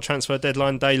day before transfer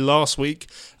deadline day last week.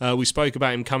 We spoke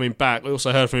about him coming back. We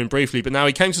also heard from him briefly, but now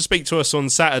he came to speak to us on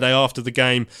Saturday after the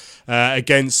game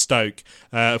against Stoke.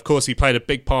 Of course, he played a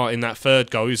big part in that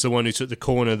third goal. He was the one who took the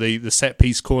corner, the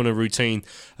set-piece corner routine,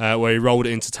 where he rolled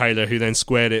it into Taylor, who then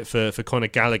squared it for Conor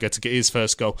Gallagher to get his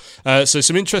first goal. So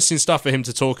some interesting stuff for him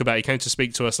to talk about. He came to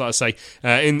speak to us, like I say,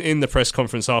 in the press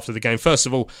conference after the game. First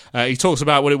of all, he talks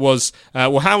about what it was,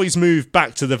 how his move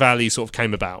back to the Valley sort of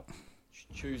came about.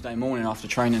 Tuesday morning after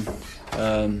training,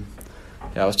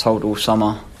 I was told all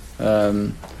summer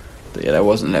that they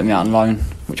wasn't letting me out on loan,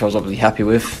 which I was obviously happy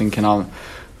with, thinking I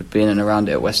would be in and around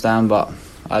it at West Ham. But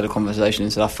I had a conversation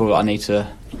and said I feel like I need to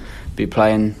be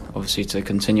playing, obviously, to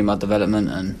continue my development.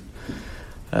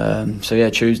 And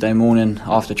Tuesday morning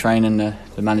after training,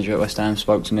 the manager at West Ham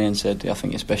spoke to me and said, I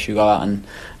think it's best you go out and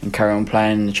carry on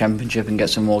playing in the Championship and get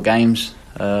some more games.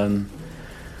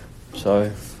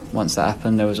 So once that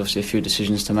happened, there was obviously a few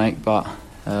decisions to make, but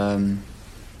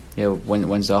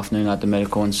Wednesday afternoon I had the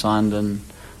medical and signed and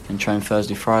trained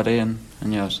Thursday, Friday, and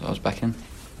I was back in.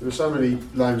 There were so many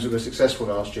loans that were successful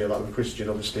last year, like with Christian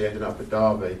obviously ending up at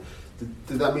Derby.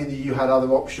 Did that mean that you had other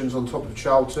options on top of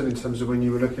Charlton in terms of when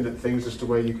you were looking at things as to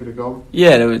where you could have gone?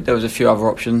 Yeah, there was a few other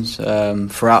options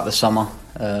throughout the summer,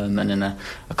 and then a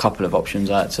couple of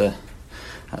options I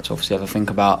had to obviously have a think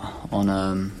about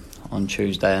on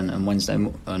Tuesday and Wednesday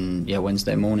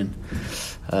Wednesday morning.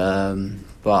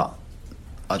 But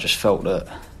I just felt that,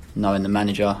 knowing the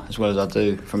manager as well as I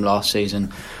do from last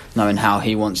season, knowing how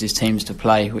he wants his teams to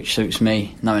play, which suits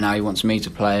me, knowing how he wants me to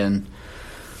play, and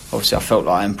obviously I felt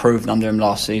like I improved under him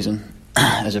last season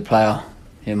as a player,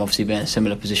 him obviously being in a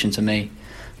similar position to me.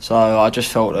 So I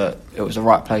just felt that it was the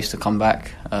right place to come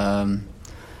back.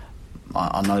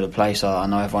 I know the place, I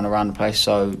know everyone around the place,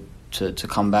 so to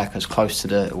come back as close to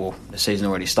the season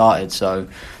already started, so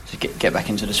to get back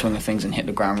into the swing of things and hit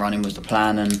the ground running was the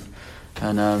plan, and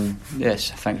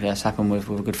yes, thankfully that's happened with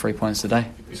a good 3 points today.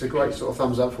 It's a great sort of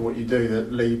thumbs up for what you do,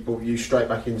 that Lee brought you straight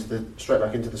back into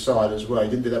the side as well. You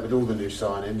didn't do that with all the new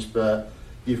signings, but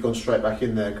you've gone straight back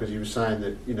in there because you were saying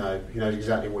that he knows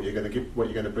exactly what you're going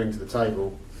to bring to the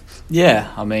table. Yeah,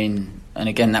 I mean, and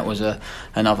again that was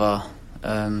another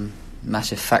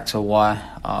massive factor why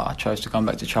I chose to come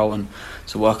back to Charlton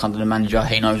to work under the manager.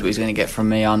 He knows what he's going to get from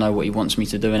me. I know what he wants me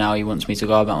to do and how he wants me to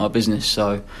go about my business.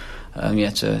 So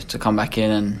to come back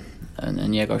in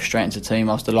and go straight into the team,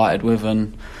 I was delighted with,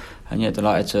 and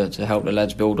delighted to help the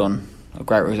lads build on a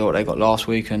great result they got last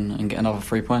week and get another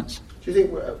 3 points. Do you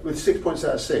think with 6 points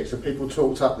out of 6, have people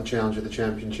talked up the challenge of the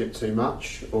Championship too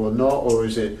much or not, or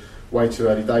is it way too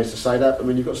early days to say that? I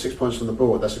mean, you've got 6 points on the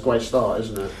board. That's a great start,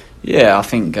 isn't it? Yeah, I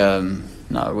think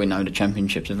we know the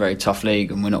Championship's a very tough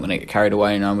league, and we're not going to get carried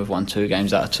away. We've won 2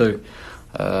 games out of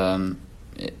 2.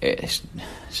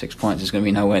 6 points is going to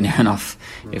be nowhere near enough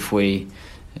if we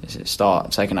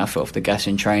start taking our foot off the gas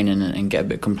in training and get a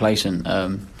bit complacent.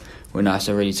 We know it's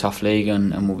a really tough league,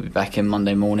 and we'll be back in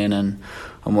Monday morning and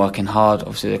working hard.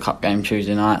 Obviously, the cup game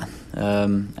Tuesday night,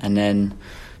 and then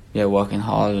working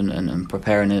hard and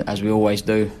preparing it as we always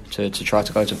do to try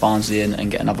to go to Barnsley and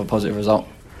get another positive result.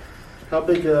 How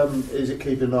big is it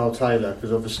keeping Lyle Taylor?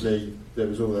 Because obviously there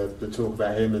was all the talk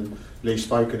about him, and Lee's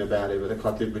spoken about it, but the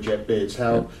club did reject bids.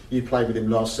 You played with him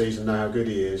last season, know how good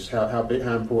he is. How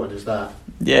important is that?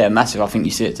 Yeah, massive. I think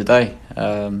you see it today.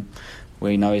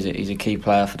 We know he's a key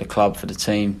player for the club, for the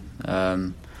team.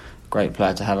 Great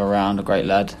player to have around, a great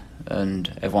lad, and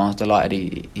everyone's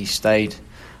delighted he stayed.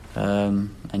 Now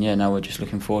we're just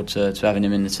looking forward to having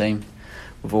him in the team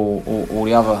with all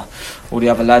the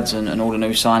other lads and all the new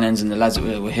signings and the lads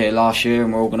that were here last year,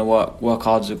 and we're all going to work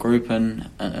hard as a group and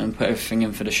put everything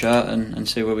in for the shirt and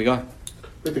see where we go.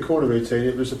 With the corner routine,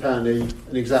 it was apparently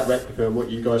an exact replica of what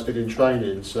you guys did in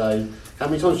training. So how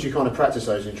many times did you kind of practice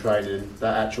those in training,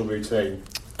 that actual routine?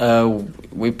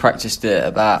 We practiced it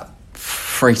about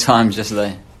 3 times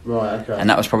yesterday. Right, okay. And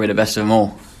that was probably the best of them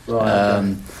all.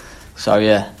 Right,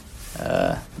 okay.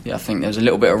 I think there was a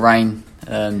little bit of rain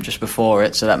just before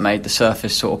it, so that made the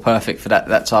surface sort of perfect for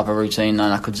that type of routine,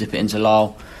 and I could zip it into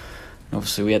Lyle. And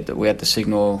obviously we had the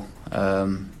signal,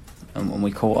 and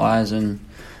we caught eyes, and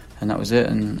that was it,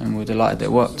 and we're delighted that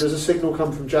it worked. So does a signal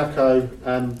come from Jacko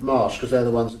and Marsh, because they're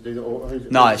the ones that do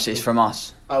it? No, it's from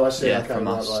us. Oh, I see. Yeah, okay, from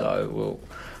us. Right. So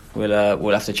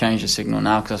we'll have to change the signal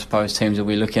now, because I suppose teams will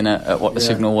be looking at what the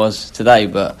signal was today,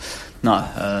 but. No,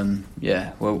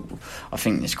 I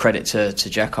think it's credit to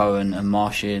Jacko and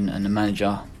Marshy and the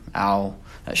manager, Al,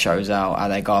 that shows how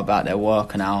they go about their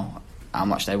work and how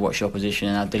much they watch the opposition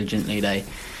and how diligently they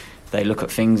look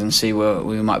at things and see where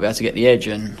we might be able to get the edge.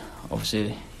 And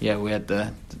obviously, we had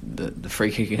the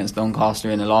free kick against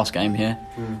Doncaster in the last game here,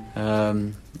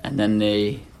 and then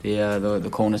the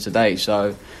corner today.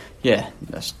 So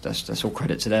that's all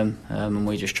credit to them, and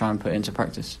we just try and put it into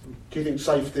practice. Do you think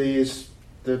safety is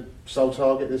the sole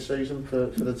target this season for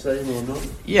the team or not?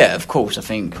 Yeah, of course. I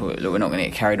think we're not going to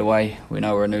get carried away. We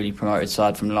know we're a newly promoted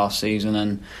side from last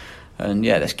season, and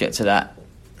let's get to that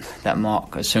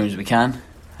mark as soon as we can,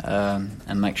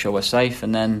 and make sure we're safe,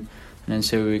 and then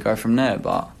see where we go from there.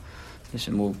 But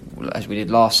listen, as we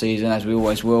did last season, as we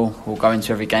always will, we'll go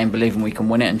into every game believing we can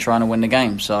win it and trying to win the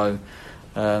game. So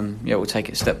we'll take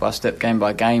it step by step, game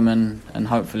by game, and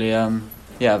hopefully have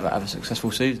a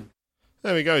successful season.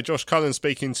 There we go, Josh Cullen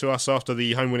speaking to us after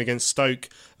the home win against Stoke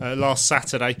last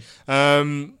Saturday.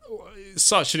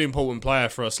 Such an important player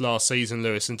for us last season,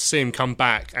 Lewis, and to see him come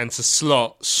back and to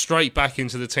slot straight back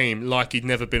into the team like he'd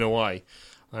never been away.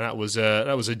 And that was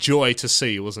a joy to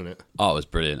see, wasn't it? Oh, it was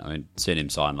brilliant. I mean, seeing him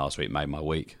sign last week made my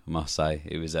week, I must say.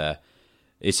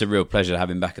 It's a real pleasure to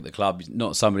have him back at the club. He's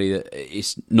not somebody that,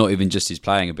 it's not even just his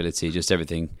playing ability, just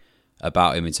everything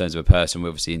about him in terms of a person. We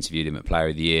obviously interviewed him at Player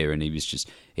of the Year, and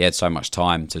he had so much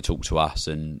time to talk to us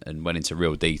and went into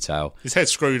real detail. His head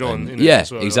screwed on.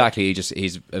 As well, exactly. Right?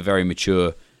 He's a very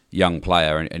mature young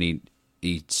player, and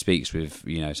he speaks with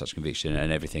such conviction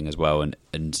and everything as well,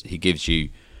 and he gives you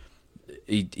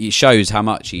he shows how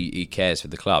much he cares for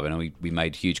the club. And we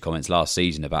made huge comments last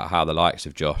season about how the likes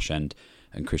of Josh and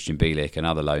Christian Bielik and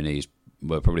other loanees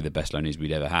were probably the best loanees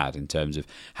we'd ever had in terms of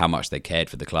how much they cared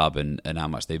for the club and how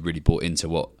much they really bought into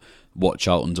what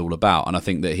Charlton's all about. And I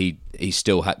think that he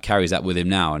still carries that with him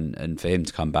now, and for him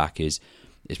to come back is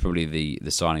probably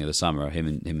the signing of the summer. Him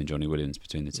and Johnny Williams,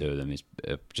 between the two of them, is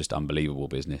just unbelievable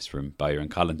business from Bowyer and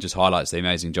Cullen. Just highlights the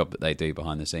amazing job that they do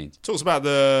behind the scenes. Talks about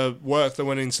the work that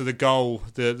went into the goal,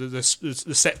 the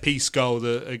set piece goal,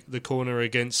 the corner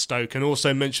against Stoke, and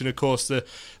also mentioned, of course, the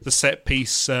set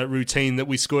piece routine that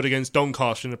we scored against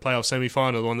Doncaster in the playoff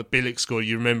semi-final, the one that Bielik scored.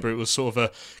 You remember it was sort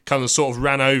of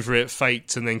ran over it,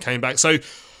 faked, and then came back. So,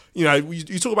 you know,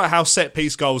 you talk about how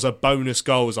set-piece goals are bonus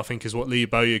goals, I think is what Lee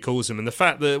Bowyer calls them. And the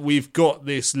fact that we've got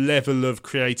this level of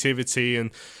creativity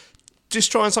and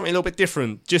just trying something a little bit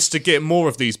different just to get more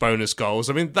of these bonus goals,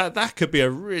 I mean, that could be a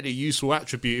really useful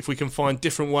attribute if we can find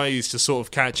different ways to sort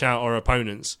of catch out our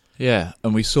opponents. Yeah,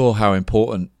 and we saw how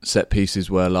important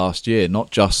set-pieces were last year,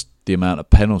 not just the amount of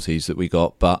penalties that we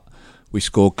got, but we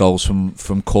scored goals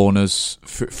from corners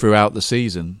throughout the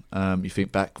season. You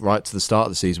think back right to the start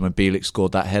of the season when Bielik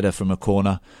scored that header from a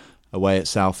corner away at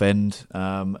Southend,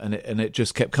 and it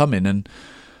just kept coming. And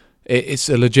it's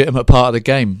a legitimate part of the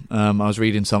game. I was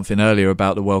reading something earlier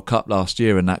about the World Cup last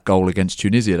year and that goal against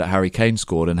Tunisia that Harry Kane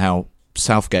scored, and how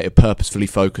Southgate had purposefully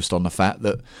focused on the fact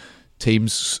that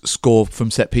teams score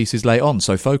from set pieces late on,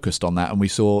 so focused on that, and we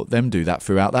saw them do that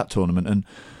throughout that tournament. And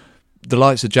the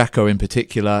likes of Jacko in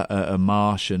particular, and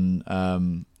Marsh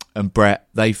and Brett,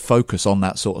 they focus on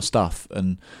that sort of stuff.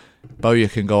 And Bowyer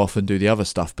can go off and do the other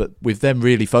stuff. But with them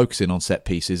really focusing on set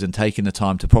pieces and taking the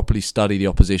time to properly study the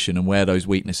opposition and where those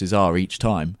weaknesses are each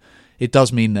time, it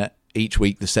does mean that each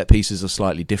week the set pieces are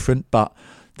slightly different, but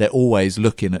they're always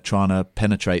looking at trying to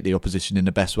penetrate the opposition in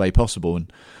the best way possible.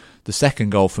 And the second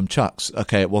goal from Chuks,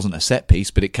 okay, it wasn't a set piece,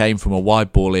 but it came from a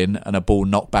wide ball in and a ball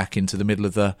knocked back into the middle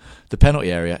of the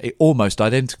penalty area. It almost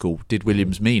identical. Did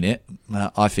Williams mean it?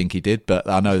 I think he did, but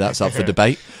I know that's up for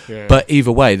debate. Yeah. But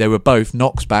either way, they were both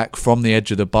knocks back from the edge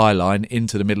of the byline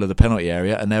into the middle of the penalty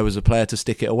area, and there was a player to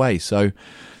stick it away. So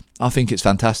I think it's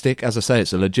fantastic. As I say,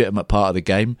 it's a legitimate part of the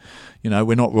game. You know,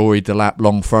 we're not Rory Delap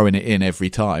long throwing it in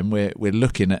every time. We're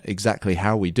looking at exactly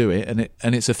how we do it,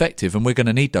 and it's effective. And we're going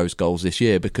to need those goals this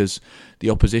year because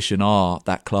the opposition are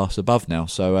that class above now.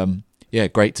 So, yeah,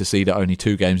 great to see that only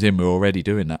 2 games in we're already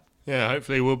doing that. Yeah,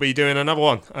 hopefully we'll be doing another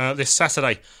one this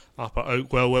Saturday up at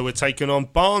Oakwell, where we're taking on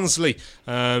Barnsley,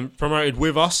 promoted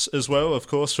with us as well, of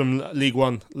course, from League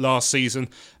One last season.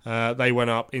 They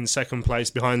went up in second place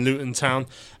behind Luton Town,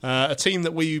 a team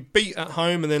that we beat at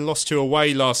home and then lost to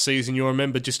away last season. You'll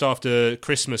remember just after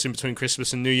Christmas, in between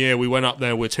Christmas and New Year, we went up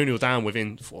there. We're 2-0 down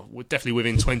definitely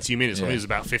within 20 minutes. Yeah. I think it was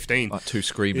about 15. Like 2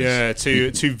 screamers. Yeah,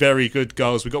 two very good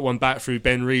goals. We got one back through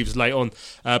Ben Reeves late on,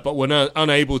 but we're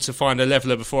unable to find a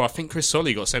leveller before. I think Chris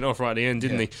Solly got sent off right at the end,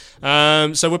 didn't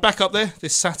he? So we're back up there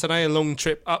this Saturday, a long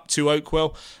trip up to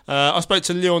Oakwell. I spoke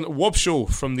to Leon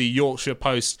Wobschall from the Yorkshire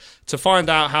Post to find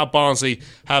out how Barnsley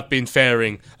have been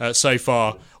faring so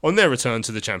far on their return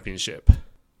to the Championship.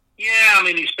 Yeah, I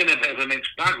mean, it's been a bit of a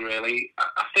mixed bag, really.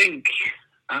 I think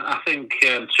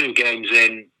 2 games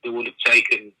in, they would have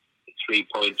taken 3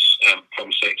 points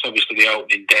from 6. Obviously, the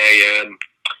opening day,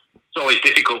 it's always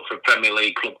difficult for a Premier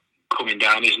League club coming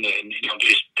down, isn't it? And, you know,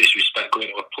 just disrespect going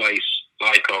to a place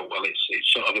like Oakwell.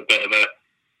 It's sort of a bit of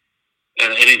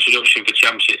an introduction for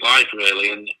Championship life,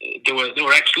 really. And they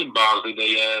were excellent, Barnsley.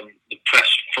 They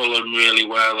pressed Fulham really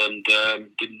well and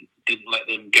didn't let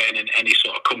them get in any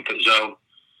sort of comfort zone.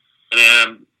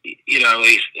 And you know,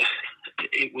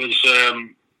 it was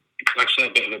like I said,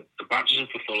 a bit of a baptism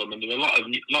for Fulham, and there were a lot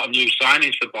of new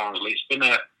signings for Barnsley. It's been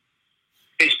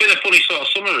a funny sort of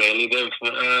summer, really.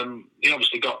 They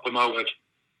obviously got promoted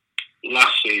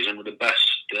last season with the best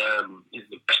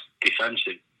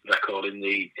defensive record in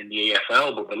the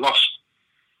EFL, but they lost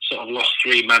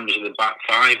 3 members of the back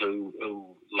 5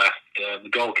 who left. The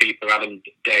goalkeeper Adam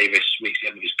Davis reached the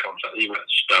end of his contract. He went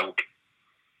to Stoke,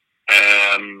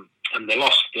 and they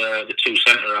lost the 2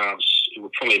 centre halves who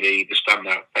were probably the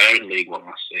standout pair in League One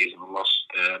last season. They lost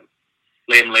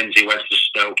Liam Lindsay went to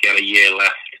Stoke. He had a year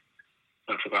left,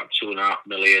 went for about $2.5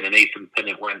 million, and Ethan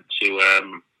Pinnett went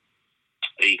to.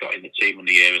 He got in the team in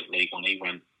the year in League One. He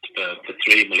went for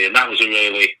 $3 million. That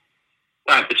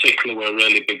in particular were a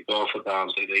really big blow for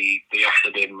Barnsley. They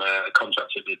offered him a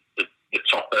contract at the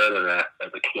top earner there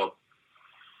at the club.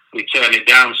 We turned it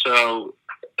down, so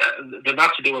they've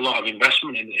had to do a lot of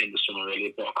investment in the summer, really.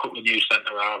 They've got a couple of new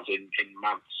centre halves in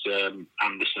Mads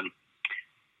Anderson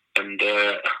and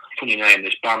funny name,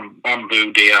 this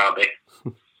Bamboo Diaby.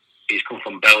 he's come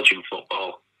from Belgian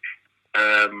football.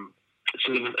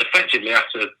 So they effectively have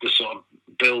to sort of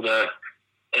build a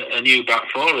new back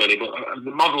four, really. But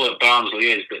the model at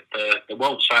Barnsley is that they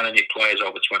won't sign any players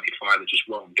over 25. They just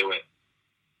won't do it.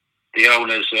 The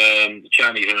owners, the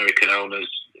Chinese-American owners,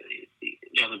 they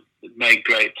make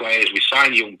great players. We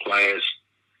sign young players,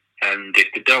 and if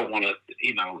they don't want to,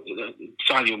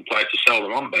 sign young players to sell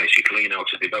them on, basically,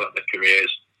 to develop their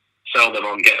careers, sell them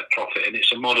on, get a profit. And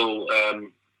it's a model,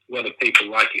 whether people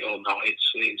like it or not,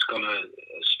 it's going to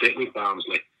stick with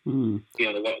Barnsley. They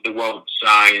won't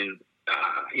sign.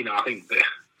 I think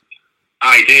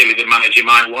ideally the manager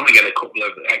might want to get a couple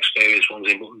of experienced ones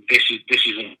in, but this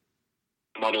is a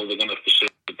model they're going to pursue,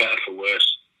 for better for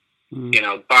worse.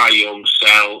 Buy young,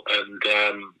 sell, and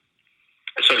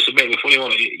so it's a bit of a funny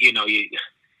one.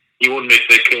 You wonder if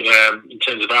they could, in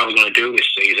terms of how they're going to do this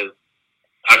season.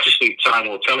 I just think time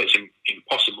will tell. It's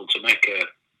impossible to make a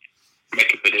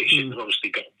prediction. They've obviously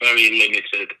got very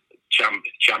limited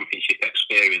championship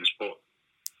experience, but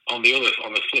on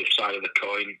the flip side of the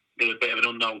coin, they're a bit of an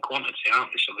unknown quantity,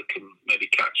 aren't they? So they can maybe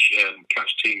catch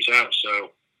teams out.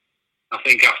 So I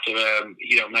think after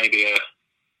maybe a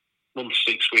month,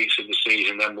 6 weeks of the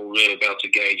season, then we'll really be able to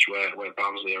gauge where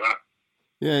Barnsley are at.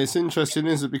 Yeah, it's interesting,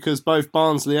 isn't it? Because both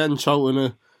Barnsley and Charlton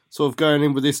are sort of going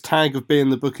in with this tag of being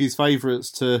the bookies'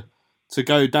 favourites to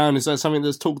go down. Is that something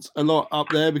that's talked a lot up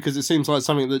there? Because it seems like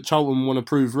something that Charlton want to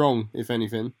prove wrong, if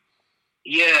anything.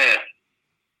 Yeah.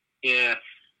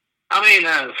 I mean,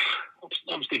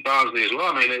 obviously Barnsley as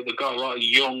well. I mean, they've got a lot of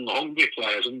young, hungry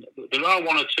players, and there are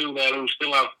one or two there who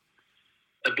still have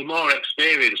the more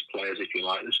experienced players, if you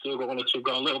like. They've still got one or two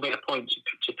got a little bit of points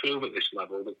to prove at this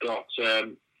level. They've got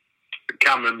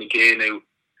Cameron McGean, who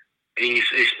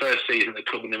his first season at the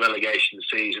club in the relegation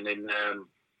season in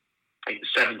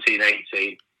 17-18.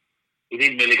 He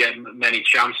didn't really get many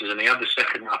chances, and he had the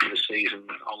second half of the season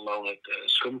on loan at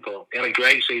Scunthorpe. He had a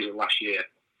great season last year,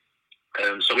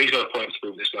 so he's got a point to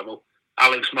prove at this level.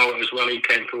 Alex Mowatt as well, he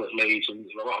came through at Leeds, and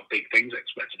there were a lot of big things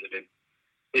expected of him.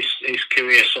 His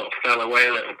career sort of fell away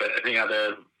a little bit, and he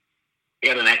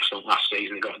had an excellent last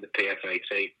season. He got in the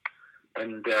PFA,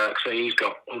 and so he's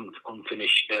got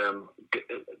unfinished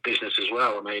business as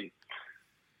well. I mean,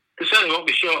 they certainly won't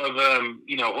be short of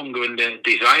hunger and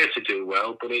desire to do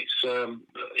well, but it's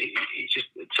just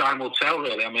time will tell,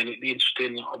 really. I mean, it'd be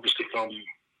interesting, obviously, from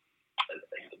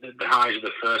the highs of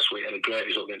the first week, had a great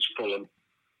result against Fulham.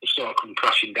 They sort of come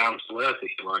crashing down to earth,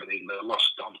 if you like. They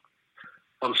lost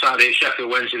on Saturday.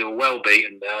 Sheffield Wednesday, they were well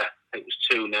beaten there. It was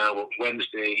 2-0, but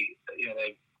Wednesday,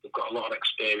 they've got a lot of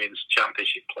experienced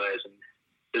championship players, and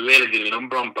they really did a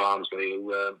number on Barnsley.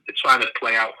 They're trying to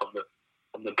play out from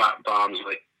the back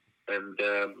Barnsley. And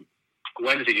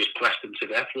Wednesday just pressed them to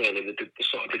death, really. They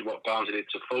sort of did what Barnsley did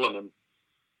to Fulham, and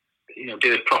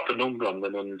did a proper number on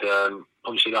them. And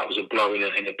obviously that was a blow in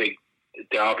a big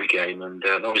derby game, and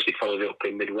obviously followed it up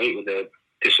in midweek with a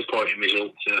disappointing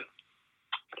result to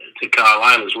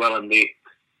Carlisle as well. And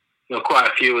quite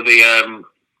a few of the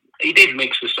he did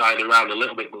mix the side around a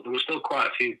little bit, but there were still quite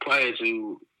a few players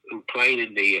who played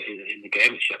in the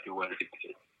game at Sheffield Wednesday.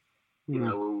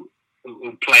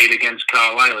 Who played against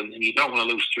Carlisle, and you don't want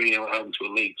to lose 3-0 at home to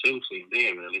a League Two team, do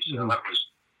you, really? So that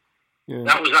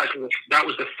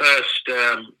was the first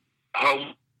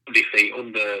home defeat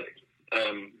under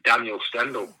Daniel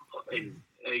Stendhal.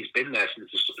 He's been there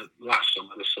since last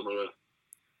summer, the summer of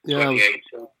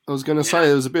 2018. I was going to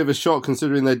say it was a bit of a shock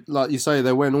considering they, like you say,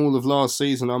 they went all of last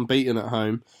season unbeaten at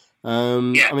home. I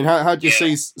mean, how do you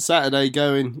see Saturday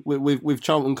going with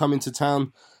Charlton coming to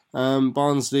town?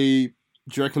 Barnsley,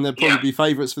 do you reckon they'll probably be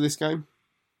favourites for this game?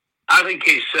 I think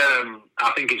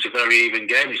it's a very even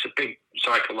game. It's a big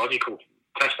psychological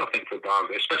test, I think, for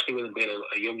Barnsley, especially with them being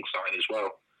a young side as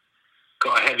well.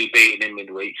 Got a heavy beating in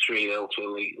midweek, 3-0 to a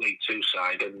League Two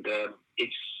side, and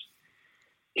it's,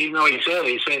 even though it's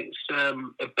early, it's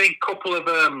a big couple of.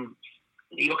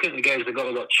 You look at the games they've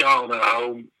got Charlton at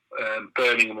home,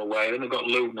 Birmingham away, then they've got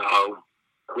Luton at home,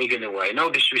 Wigan away. No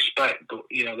disrespect, but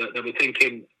they'll be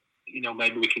thinking,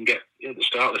 maybe we can get at the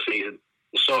start of the season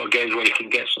the sort of games where you can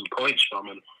get some points from.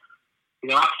 And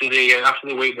after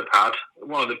the week they've had,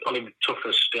 one of the probably the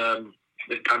toughest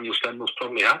that Daniel Stendhal's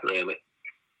probably had, really.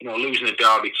 Losing a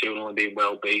derby 2-0 and being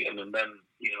well beaten, and then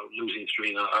losing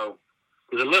 3-0 at home.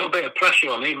 There's a little bit of pressure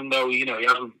on, even though he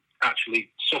hasn't actually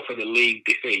suffered a league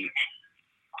defeat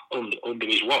under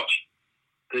his watch.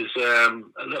 There's a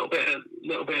little bit of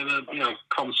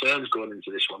concerns going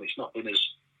into this one. It's not been as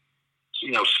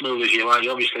smooth as you like.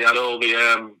 You obviously had all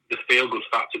the feel-good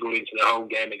factor going into the home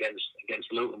game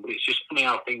against Luton, but it's just funny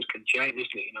how things can change,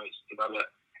 isn't it? They've had a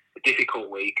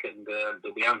difficult week, and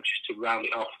they'll be anxious to round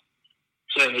it off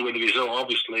certainly with the result,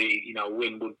 obviously, a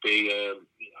win would be,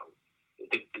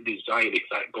 the desired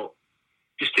effect. But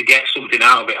just to get something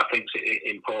out of it, I think is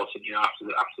important, after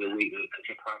the week that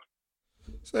they've had.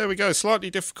 So there we go. Slightly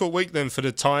difficult week then for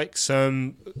the Tykes.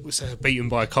 Beaten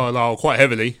by Carlisle quite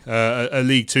heavily, a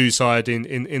League Two side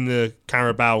in the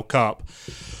Carabao Cup.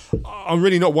 I'm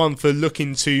really not one for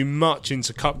looking too much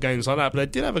into cup games like that, but they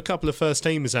did have a couple of first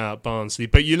teamers out at Barnsley.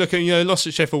 But you look at, lost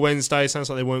at Sheffield Wednesday. Sounds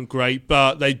like they weren't great,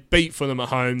 but they beat Fulham at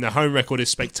home. Their home record is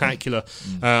spectacular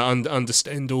under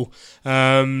Stendhal.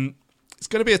 It's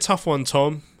going to be a tough one,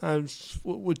 Tom.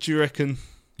 What do you reckon?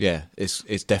 Yeah,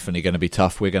 it's definitely going to be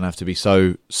tough. We're going to have to be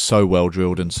so well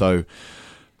drilled and so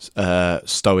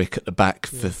stoic at the back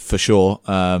for sure.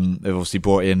 They've obviously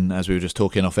brought in, as we were just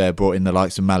talking off air, the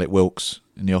likes of Malik Wilks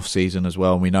in the off season as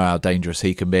well, and we know how dangerous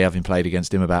he can be, having played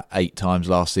against him about 8 times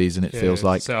last season. It feels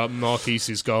like set up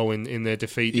Marquise's goal in their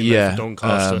defeat for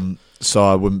Doncaster. So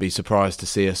I wouldn't be surprised to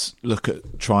see us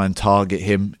try and target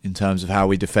him in terms of how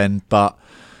we defend. But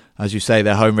as you say,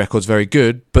 their home record's very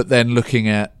good. But then looking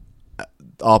at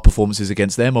our performances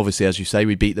against them, obviously, as you say,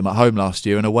 we beat them at home last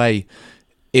year, and away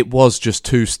it was just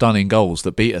 2 stunning goals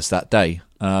that beat us that day.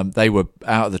 They were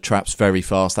out of the traps very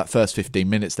fast. That first 15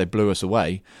 minutes they blew us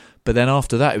away, but then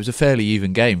after that it was a fairly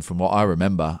even game from what I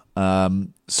remember.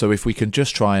 So if we can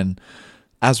just try and,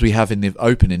 as we have in the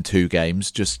opening 2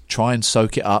 games, just try and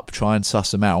soak it up, try and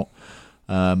suss them out.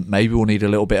 Maybe we'll need a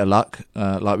little bit of luck,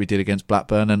 like we did against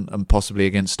Blackburn and possibly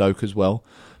against Stoke as well.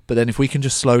 But then if we can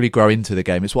just slowly grow into the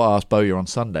game, it's what I asked Bowyer on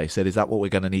Sunday. Said, is that what we're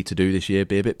going to need to do this year?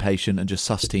 Be a bit patient and just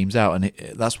suss teams out. And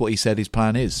that's what he said his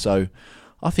plan is. So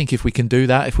I think if we can do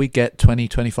that, if we get 20,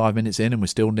 25 minutes in and we're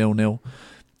still 0-0,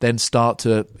 then start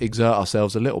to exert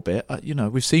ourselves a little bit.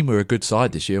 We've seen we're a good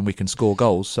side this year and we can score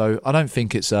goals. So I don't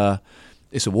think it's a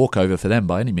walkover for them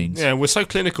by any means. Yeah, we're so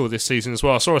clinical this season as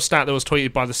well. I saw a stat that was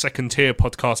tweeted by the Second Tier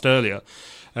podcast earlier.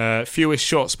 Fewest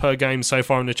shots per game so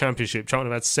far in the Championship.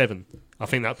 Charlton have had 7. I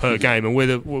think that per game, and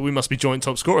we must be joint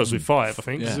top scorers with 5, I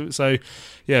think. Yeah. So,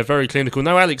 yeah, very clinical.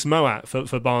 No Alex Moat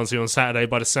for Barnsley on Saturday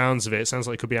by the sounds of it. It sounds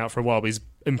like he could be out for a while, but he's an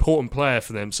important player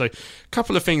for them. So, a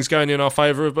couple of things going in our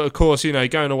favour, but of course,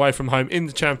 going away from home in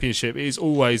the Championship is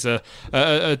always a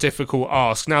difficult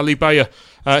ask. Now, Lee Bowyer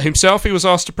himself, he was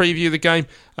asked to preview the game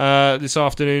this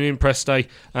afternoon in Press Day,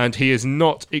 and he is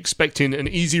not expecting an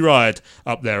easy ride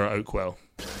up there at Oakwell.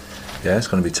 Yeah, it's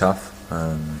going to be tough.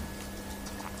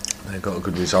 They got a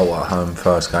good result at home,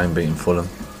 first game beating Fulham.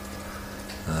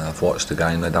 I've watched the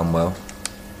game, they've done well.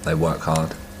 They work hard,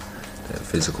 they're a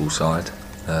physical side.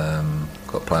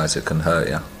 Got players that can hurt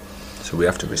you. So we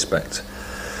have to respect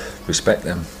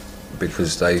them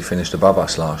because they finished above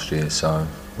us last year. So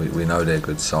we know they're a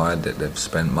good side, that they've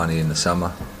spent money in the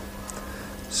summer.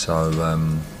 So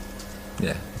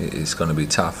it's going to be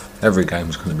tough. Every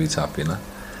game's going to be tough,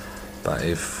 But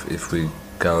if we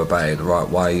go about it the right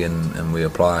way and we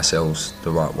apply ourselves the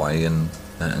right way and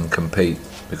compete,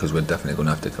 because we're definitely going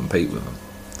to have to compete with them.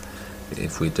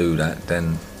 If we do that,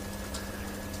 then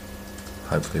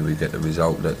hopefully we get the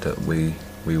result that we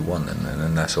want,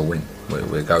 and that's a win.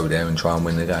 We go there and try and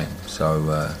win the game.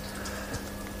 So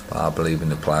but I believe in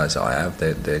the players that I have.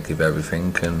 They give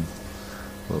everything, and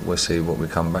we'll see what we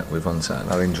come back with on Saturday.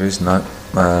 No injuries, no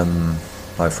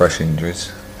fresh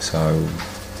injuries. So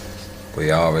we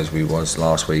are as we was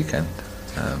last weekend.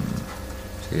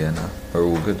 We're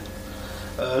all good.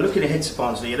 Looking ahead to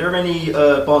Barnsley, are there any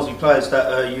Barnsley players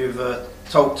that you've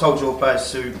told your players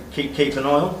to keep an eye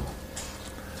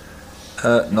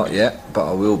on? Not yet, but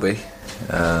I will be.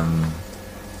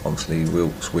 Obviously,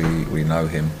 Wilkes, we know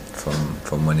him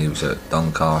from when he was at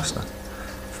Doncaster.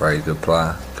 Very good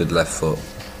player, good left foot.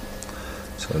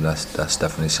 So that's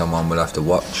definitely someone we'll have to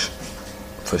watch.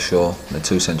 For sure, the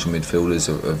 2 central midfielders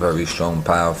are very strong,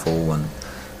 powerful,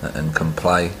 and can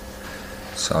play.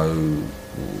 So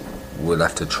we'll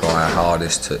have to try our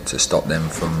hardest to stop them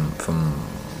from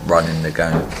running the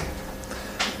game.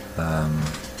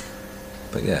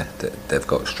 But yeah, they've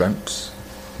got strengths,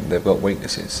 they've got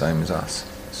weaknesses, same as us.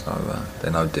 So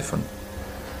they're no different.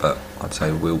 But I'd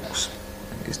say Wilkes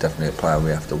is definitely a player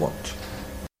we have to watch.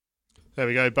 There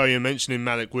we go. Bowyer mentioning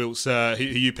Malik Wilkes, who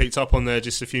you picked up on there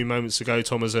just a few moments ago,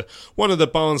 Tom, as one of the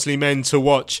Barnsley men to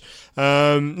watch.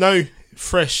 No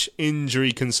fresh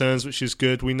injury concerns, which is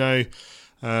good. We know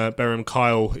Berham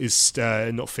Kyle is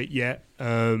not fit yet.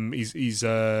 He's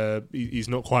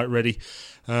not quite ready.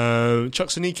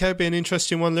 Chukwuemeka be an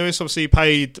interesting one, Lewis. Obviously,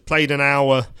 he played an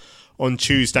hour on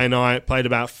Tuesday night, played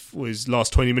about his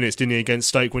last 20 minutes, didn't he, against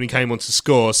Stoke when he came on to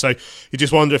score. So you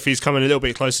just wonder if he's coming a little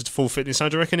bit closer to full fitness. So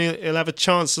do you reckon he'll have a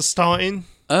chance of starting?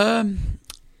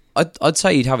 I'd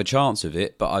say he'd have a chance of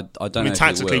it, but I don't know.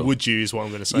 Tactically, if he will. would you? Is what I'm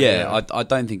going to say. Yeah, I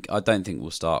don't think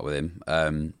we'll start with him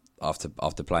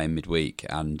after playing midweek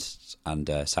and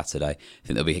Saturday. I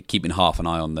think they'll be keeping half an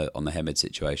eye on the Hemed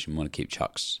situation. We want to keep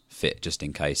Chuks fit just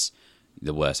in case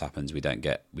the worst happens. We don't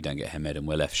get Hemed and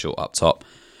we're left short up top.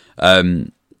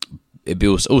 It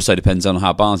also depends on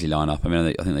how Barnsley line up. I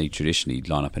mean, I think they traditionally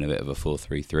line up in a bit of a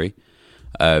 4-3-3.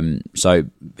 So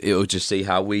it'll just see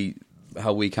how we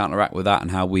counteract with that and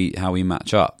how we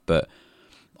match up. But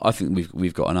I think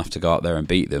we've got enough to go out there and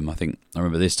beat them. I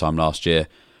remember this time last year,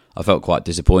 I felt quite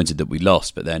disappointed that we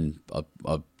lost, but then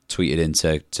I tweeted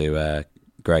into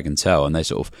Greg and Tell, and they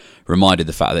sort of reminded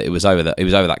the fact that it was over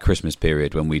that Christmas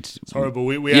period when we'd. It's horrible.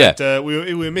 We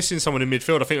were missing someone in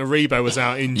midfield. I think Aribo was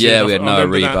out injured. Yeah, we had no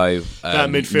Aribo. That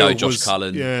midfield no Josh was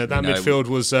Cullen. Yeah, that midfield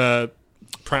was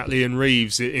Pratley and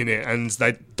Reeves in it, and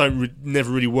they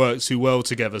never really worked too well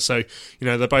together. So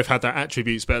they both had their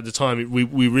attributes, but at the time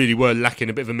we really were lacking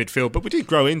a bit of a midfield. But we did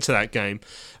grow into that game.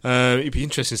 It'd be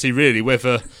interesting to see really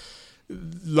whether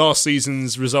last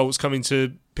season's results come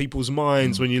into people's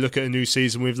minds when you look at a new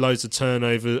season with loads of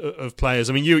turnover of players.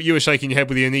 I mean, you were shaking your head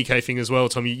with the Anike thing as well,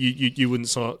 Tom. You wouldn't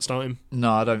start him?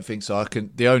 No, I don't think so.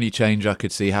 The only change I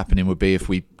could see happening would be if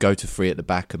we go to 3 at the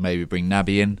back and maybe bring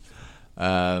Naby in.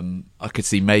 I could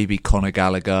see maybe Conor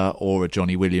Gallagher or a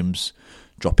Johnny Williams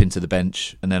drop into the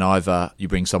bench, and then either you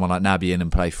bring someone like Naby in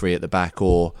and play 3 at the back,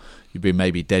 or you bring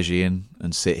maybe Deji in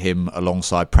and sit him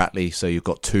alongside Pratley, so you've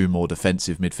got 2 more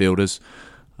defensive midfielders.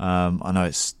 I know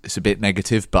it's a bit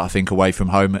negative, but I think away from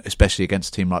home, especially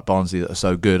against a team like Barnsley that are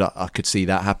so good, I could see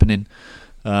that happening.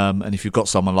 And if you've got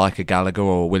someone like a Gallagher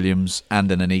or a Williams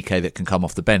and an Anike that can come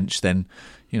off the bench, then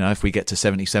if we get to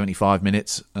 70, 75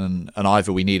 minutes and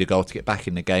either we need a goal to get back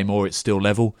in the game or it's still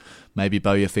level, maybe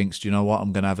Bowyer thinks, do you know what,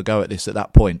 I'm going to have a go at this at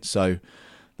that point. So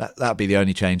that'd be the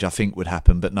only change I think would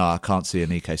happen. But no, I can't see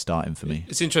Anike starting for me.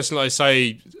 It's interesting, like I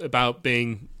say, about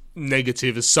being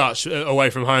negative as such away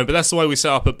from home, but that's the way we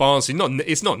set up at Barnsley.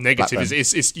 It's not negative.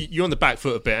 It's you're on the back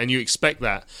foot a bit, and you expect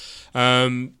that.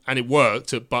 And it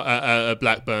worked at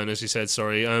Blackburn, as you said.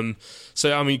 Sorry.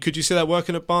 So I mean, could you see that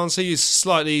working at Barnsley? Is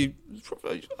slightly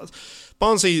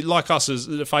Barnsley, like us, as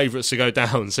the favourites to go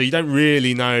down. So you don't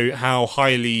really know how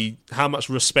much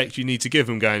respect you need to give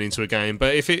them going into a game.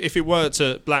 But if it worked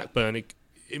at Blackburn,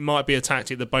 it might be a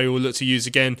tactic that Bowyer will look to use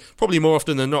again, probably more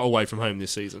often than not away from home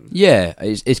this season. Yeah,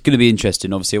 it's going to be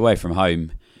interesting. Obviously, away from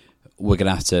home, we're going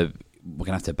to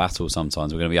have to battle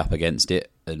sometimes. We're going to be up against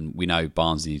it, and we know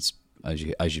Barnsley's,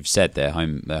 as you've said, their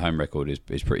home record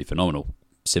is pretty phenomenal,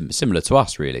 similar to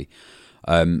us really.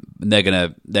 They're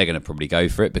gonna probably go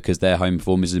for it because their home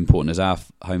form is as important as our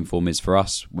home form is for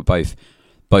us. We're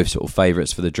both sort of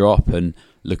favourites for the drop and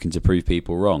looking to prove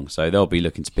people wrong. So they'll be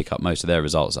looking to pick up most of their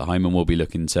results at home, and we'll be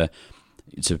looking to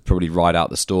probably ride out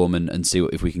the storm and see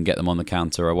if we can get them on the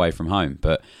counter away from home.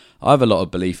 But I have a lot of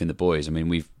belief in the boys. I mean,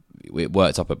 we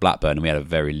worked up at Blackburn and we had a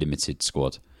very limited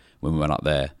squad when we went up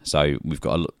there. So we've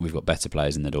got better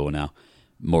players in the door now,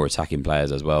 more attacking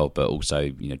players as well, but also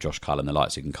Josh Cullen, the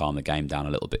likes who can calm the game down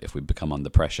a little bit if we become under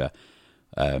pressure.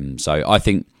 So I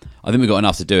think we've got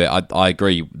enough to do it. I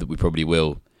agree that we probably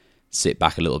will sit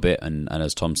back a little bit, and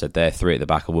as Tom said there, 3 at the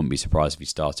back, I wouldn't be surprised if he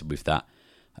started with that.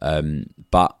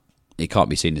 But it can't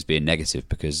be seen as being negative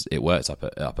because it worked up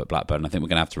at Blackburn. I think we're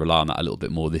going to have to rely on that a little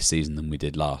bit more this season than we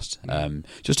did last,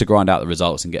 just to grind out the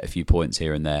results and get a few points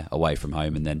here and there away from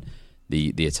home, and then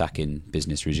the attacking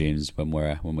business resumes when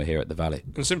we're here at the Valley.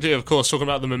 And simply, of course, talking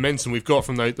about the momentum we've got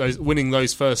from those winning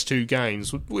those first 2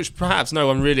 games, which perhaps no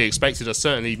one really expected us.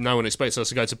 Certainly, no one expected us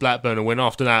to go to Blackburn and win.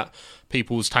 After that,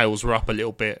 people's tails were up a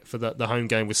little bit for the home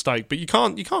game with Stoke. But you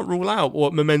can't rule out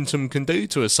what momentum can do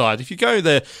to a side. If you go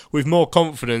there with more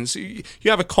confidence, you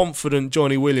have a confident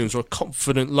Johnny Williams or a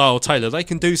confident Lyle Taylor, they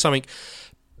can do something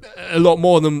a lot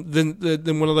more than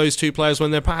one of those 2 players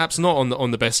when they're perhaps not on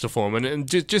the best of form, and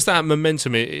just that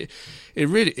momentum, it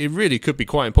really could be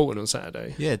quite important on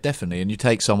Saturday. Yeah, definitely. And you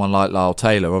take someone like Lyle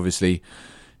Taylor, obviously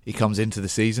he comes into the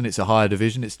season, it's a higher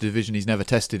division, it's a division he's never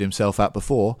tested himself at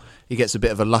before. He gets a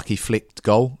bit of a lucky flicked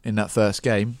goal in that first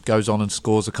game, goes on and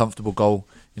scores a comfortable goal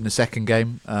in the second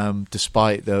game,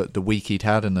 despite the week he'd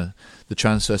had and the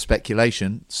transfer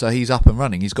speculation. So he's up and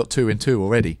running. He's got 2 in 2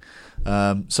 already.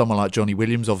 Someone like Johnny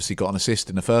Williams obviously got an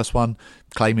assist in the first one,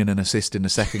 claiming an assist in the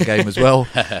second game as well.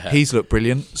 He's looked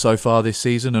brilliant so far this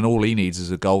season, and all he needs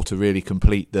is a goal to really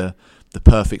complete the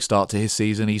perfect start to his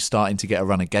season. He's starting to get a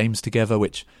run of games together,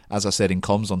 which, as I said in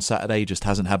comms on Saturday, he just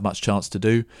hasn't had much chance to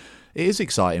do. It is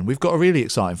exciting. We've got a really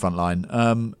exciting front line.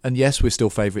 And yes, we're still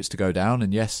favourites to go down,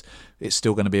 and yes, it's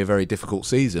still going to be a very difficult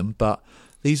season, but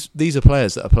these are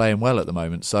players that are playing well at the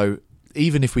moment. So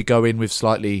even if we go in with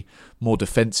slightly more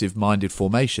defensive-minded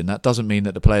formation, that doesn't mean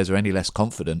that the players are any less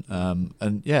confident.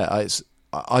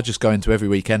 I just go into every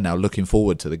weekend now looking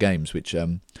forward to the games, which,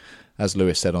 as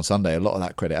Lewis said on Sunday, a lot of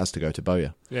that credit has to go to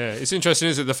Bowyer. Yeah, it's interesting,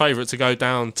 isn't it, the favourite to go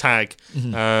down, Tag.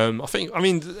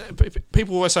 Mm-hmm.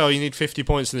 People always say, you need 50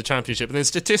 points in the Championship. And then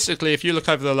statistically, if you look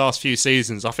over the last few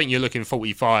seasons, I think you're looking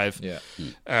 45.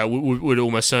 Yeah. Would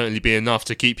almost certainly be enough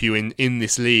to keep you in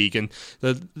this league. And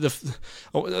I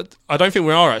don't think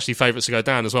we are actually favourites to go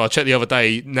down as well. I checked the other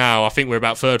day now, I think we're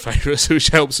about third favourites, which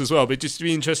helps as well. But just to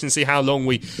be interesting to see how long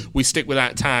we stick with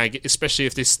that Tag, especially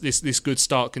if this good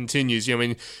start continues.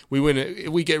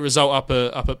 We get a result up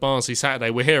at Barnsley Saturday.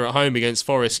 We're here at home against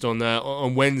Forest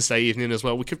on Wednesday evening as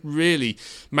well. We could really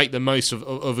make the most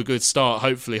of a good start.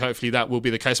 Hopefully that will be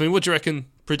the case. What do you reckon,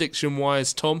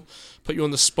 prediction-wise, Tom? Put you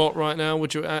on the spot right now.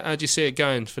 How do you see it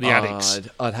going for the Addicts?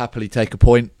 I'd happily take a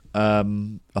point. I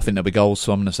think there'll be goals,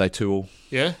 so I'm going to say 2-2.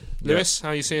 Yeah? Lewis, how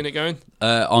are you seeing it going?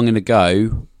 I'm going to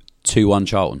go 2-1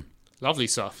 Charlton. Lovely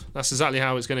stuff. That's exactly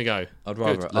how it's going to go. I'd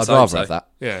rather have that.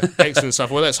 Yeah, excellent stuff.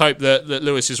 Well, let's hope that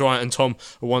Lewis is right and Tom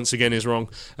once again is wrong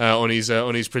on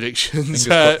his predictions.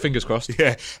 Fingers crossed.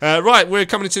 Yeah. Right, we're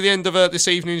coming to the end of this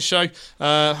evening's show.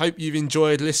 Hope you've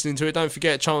enjoyed listening to it. Don't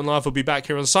forget, Charlton Live will be back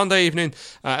here on Sunday evening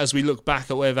as we look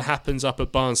back at whatever happens up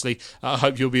at Barnsley. I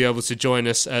hope you'll be able to join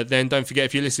us then. Don't forget,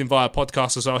 if you're listening via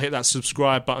podcast as well, hit that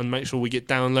subscribe button. Make sure we get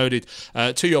downloaded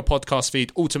to your podcast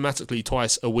feed automatically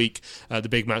twice a week. The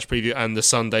Big Match Preview and the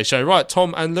Sunday Show. Right,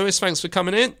 Tom and Lewis, thanks for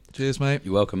coming in. Cheers, mate.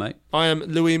 You're welcome, mate. I am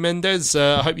Louis Mendez.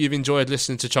 I hope you've enjoyed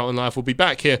listening to Charlton Live. We'll be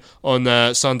back here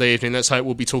on Sunday evening. Let's hope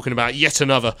we'll be talking about yet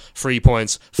another 3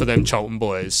 points for them Charlton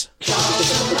boys.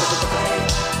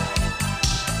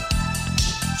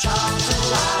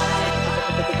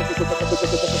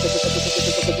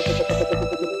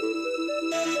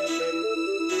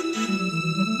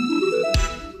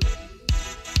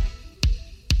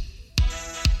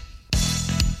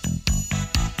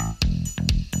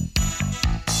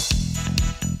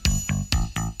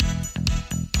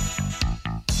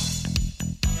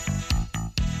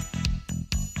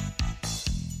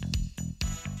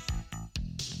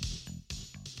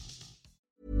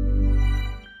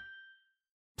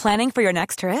 Planning for your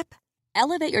next trip?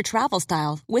 Elevate your travel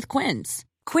style with Quince.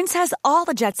 Quince has all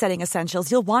the jet-setting essentials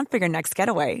you'll want for your next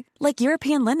getaway, like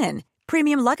European linen,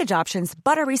 premium luggage options,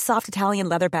 buttery soft Italian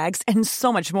leather bags, and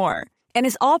so much more. And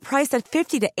is all priced at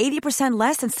 50 to 80%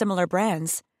 less than similar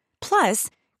brands.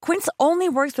 Plus, Quince only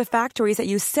works with factories that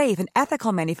use safe and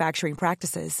ethical manufacturing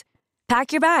practices.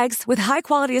 Pack your bags with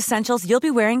high-quality essentials you'll be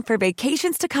wearing for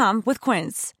vacations to come with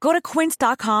Quince. Go to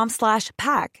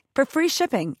quince.com/pack for free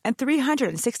shipping and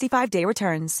 365-day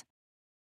returns.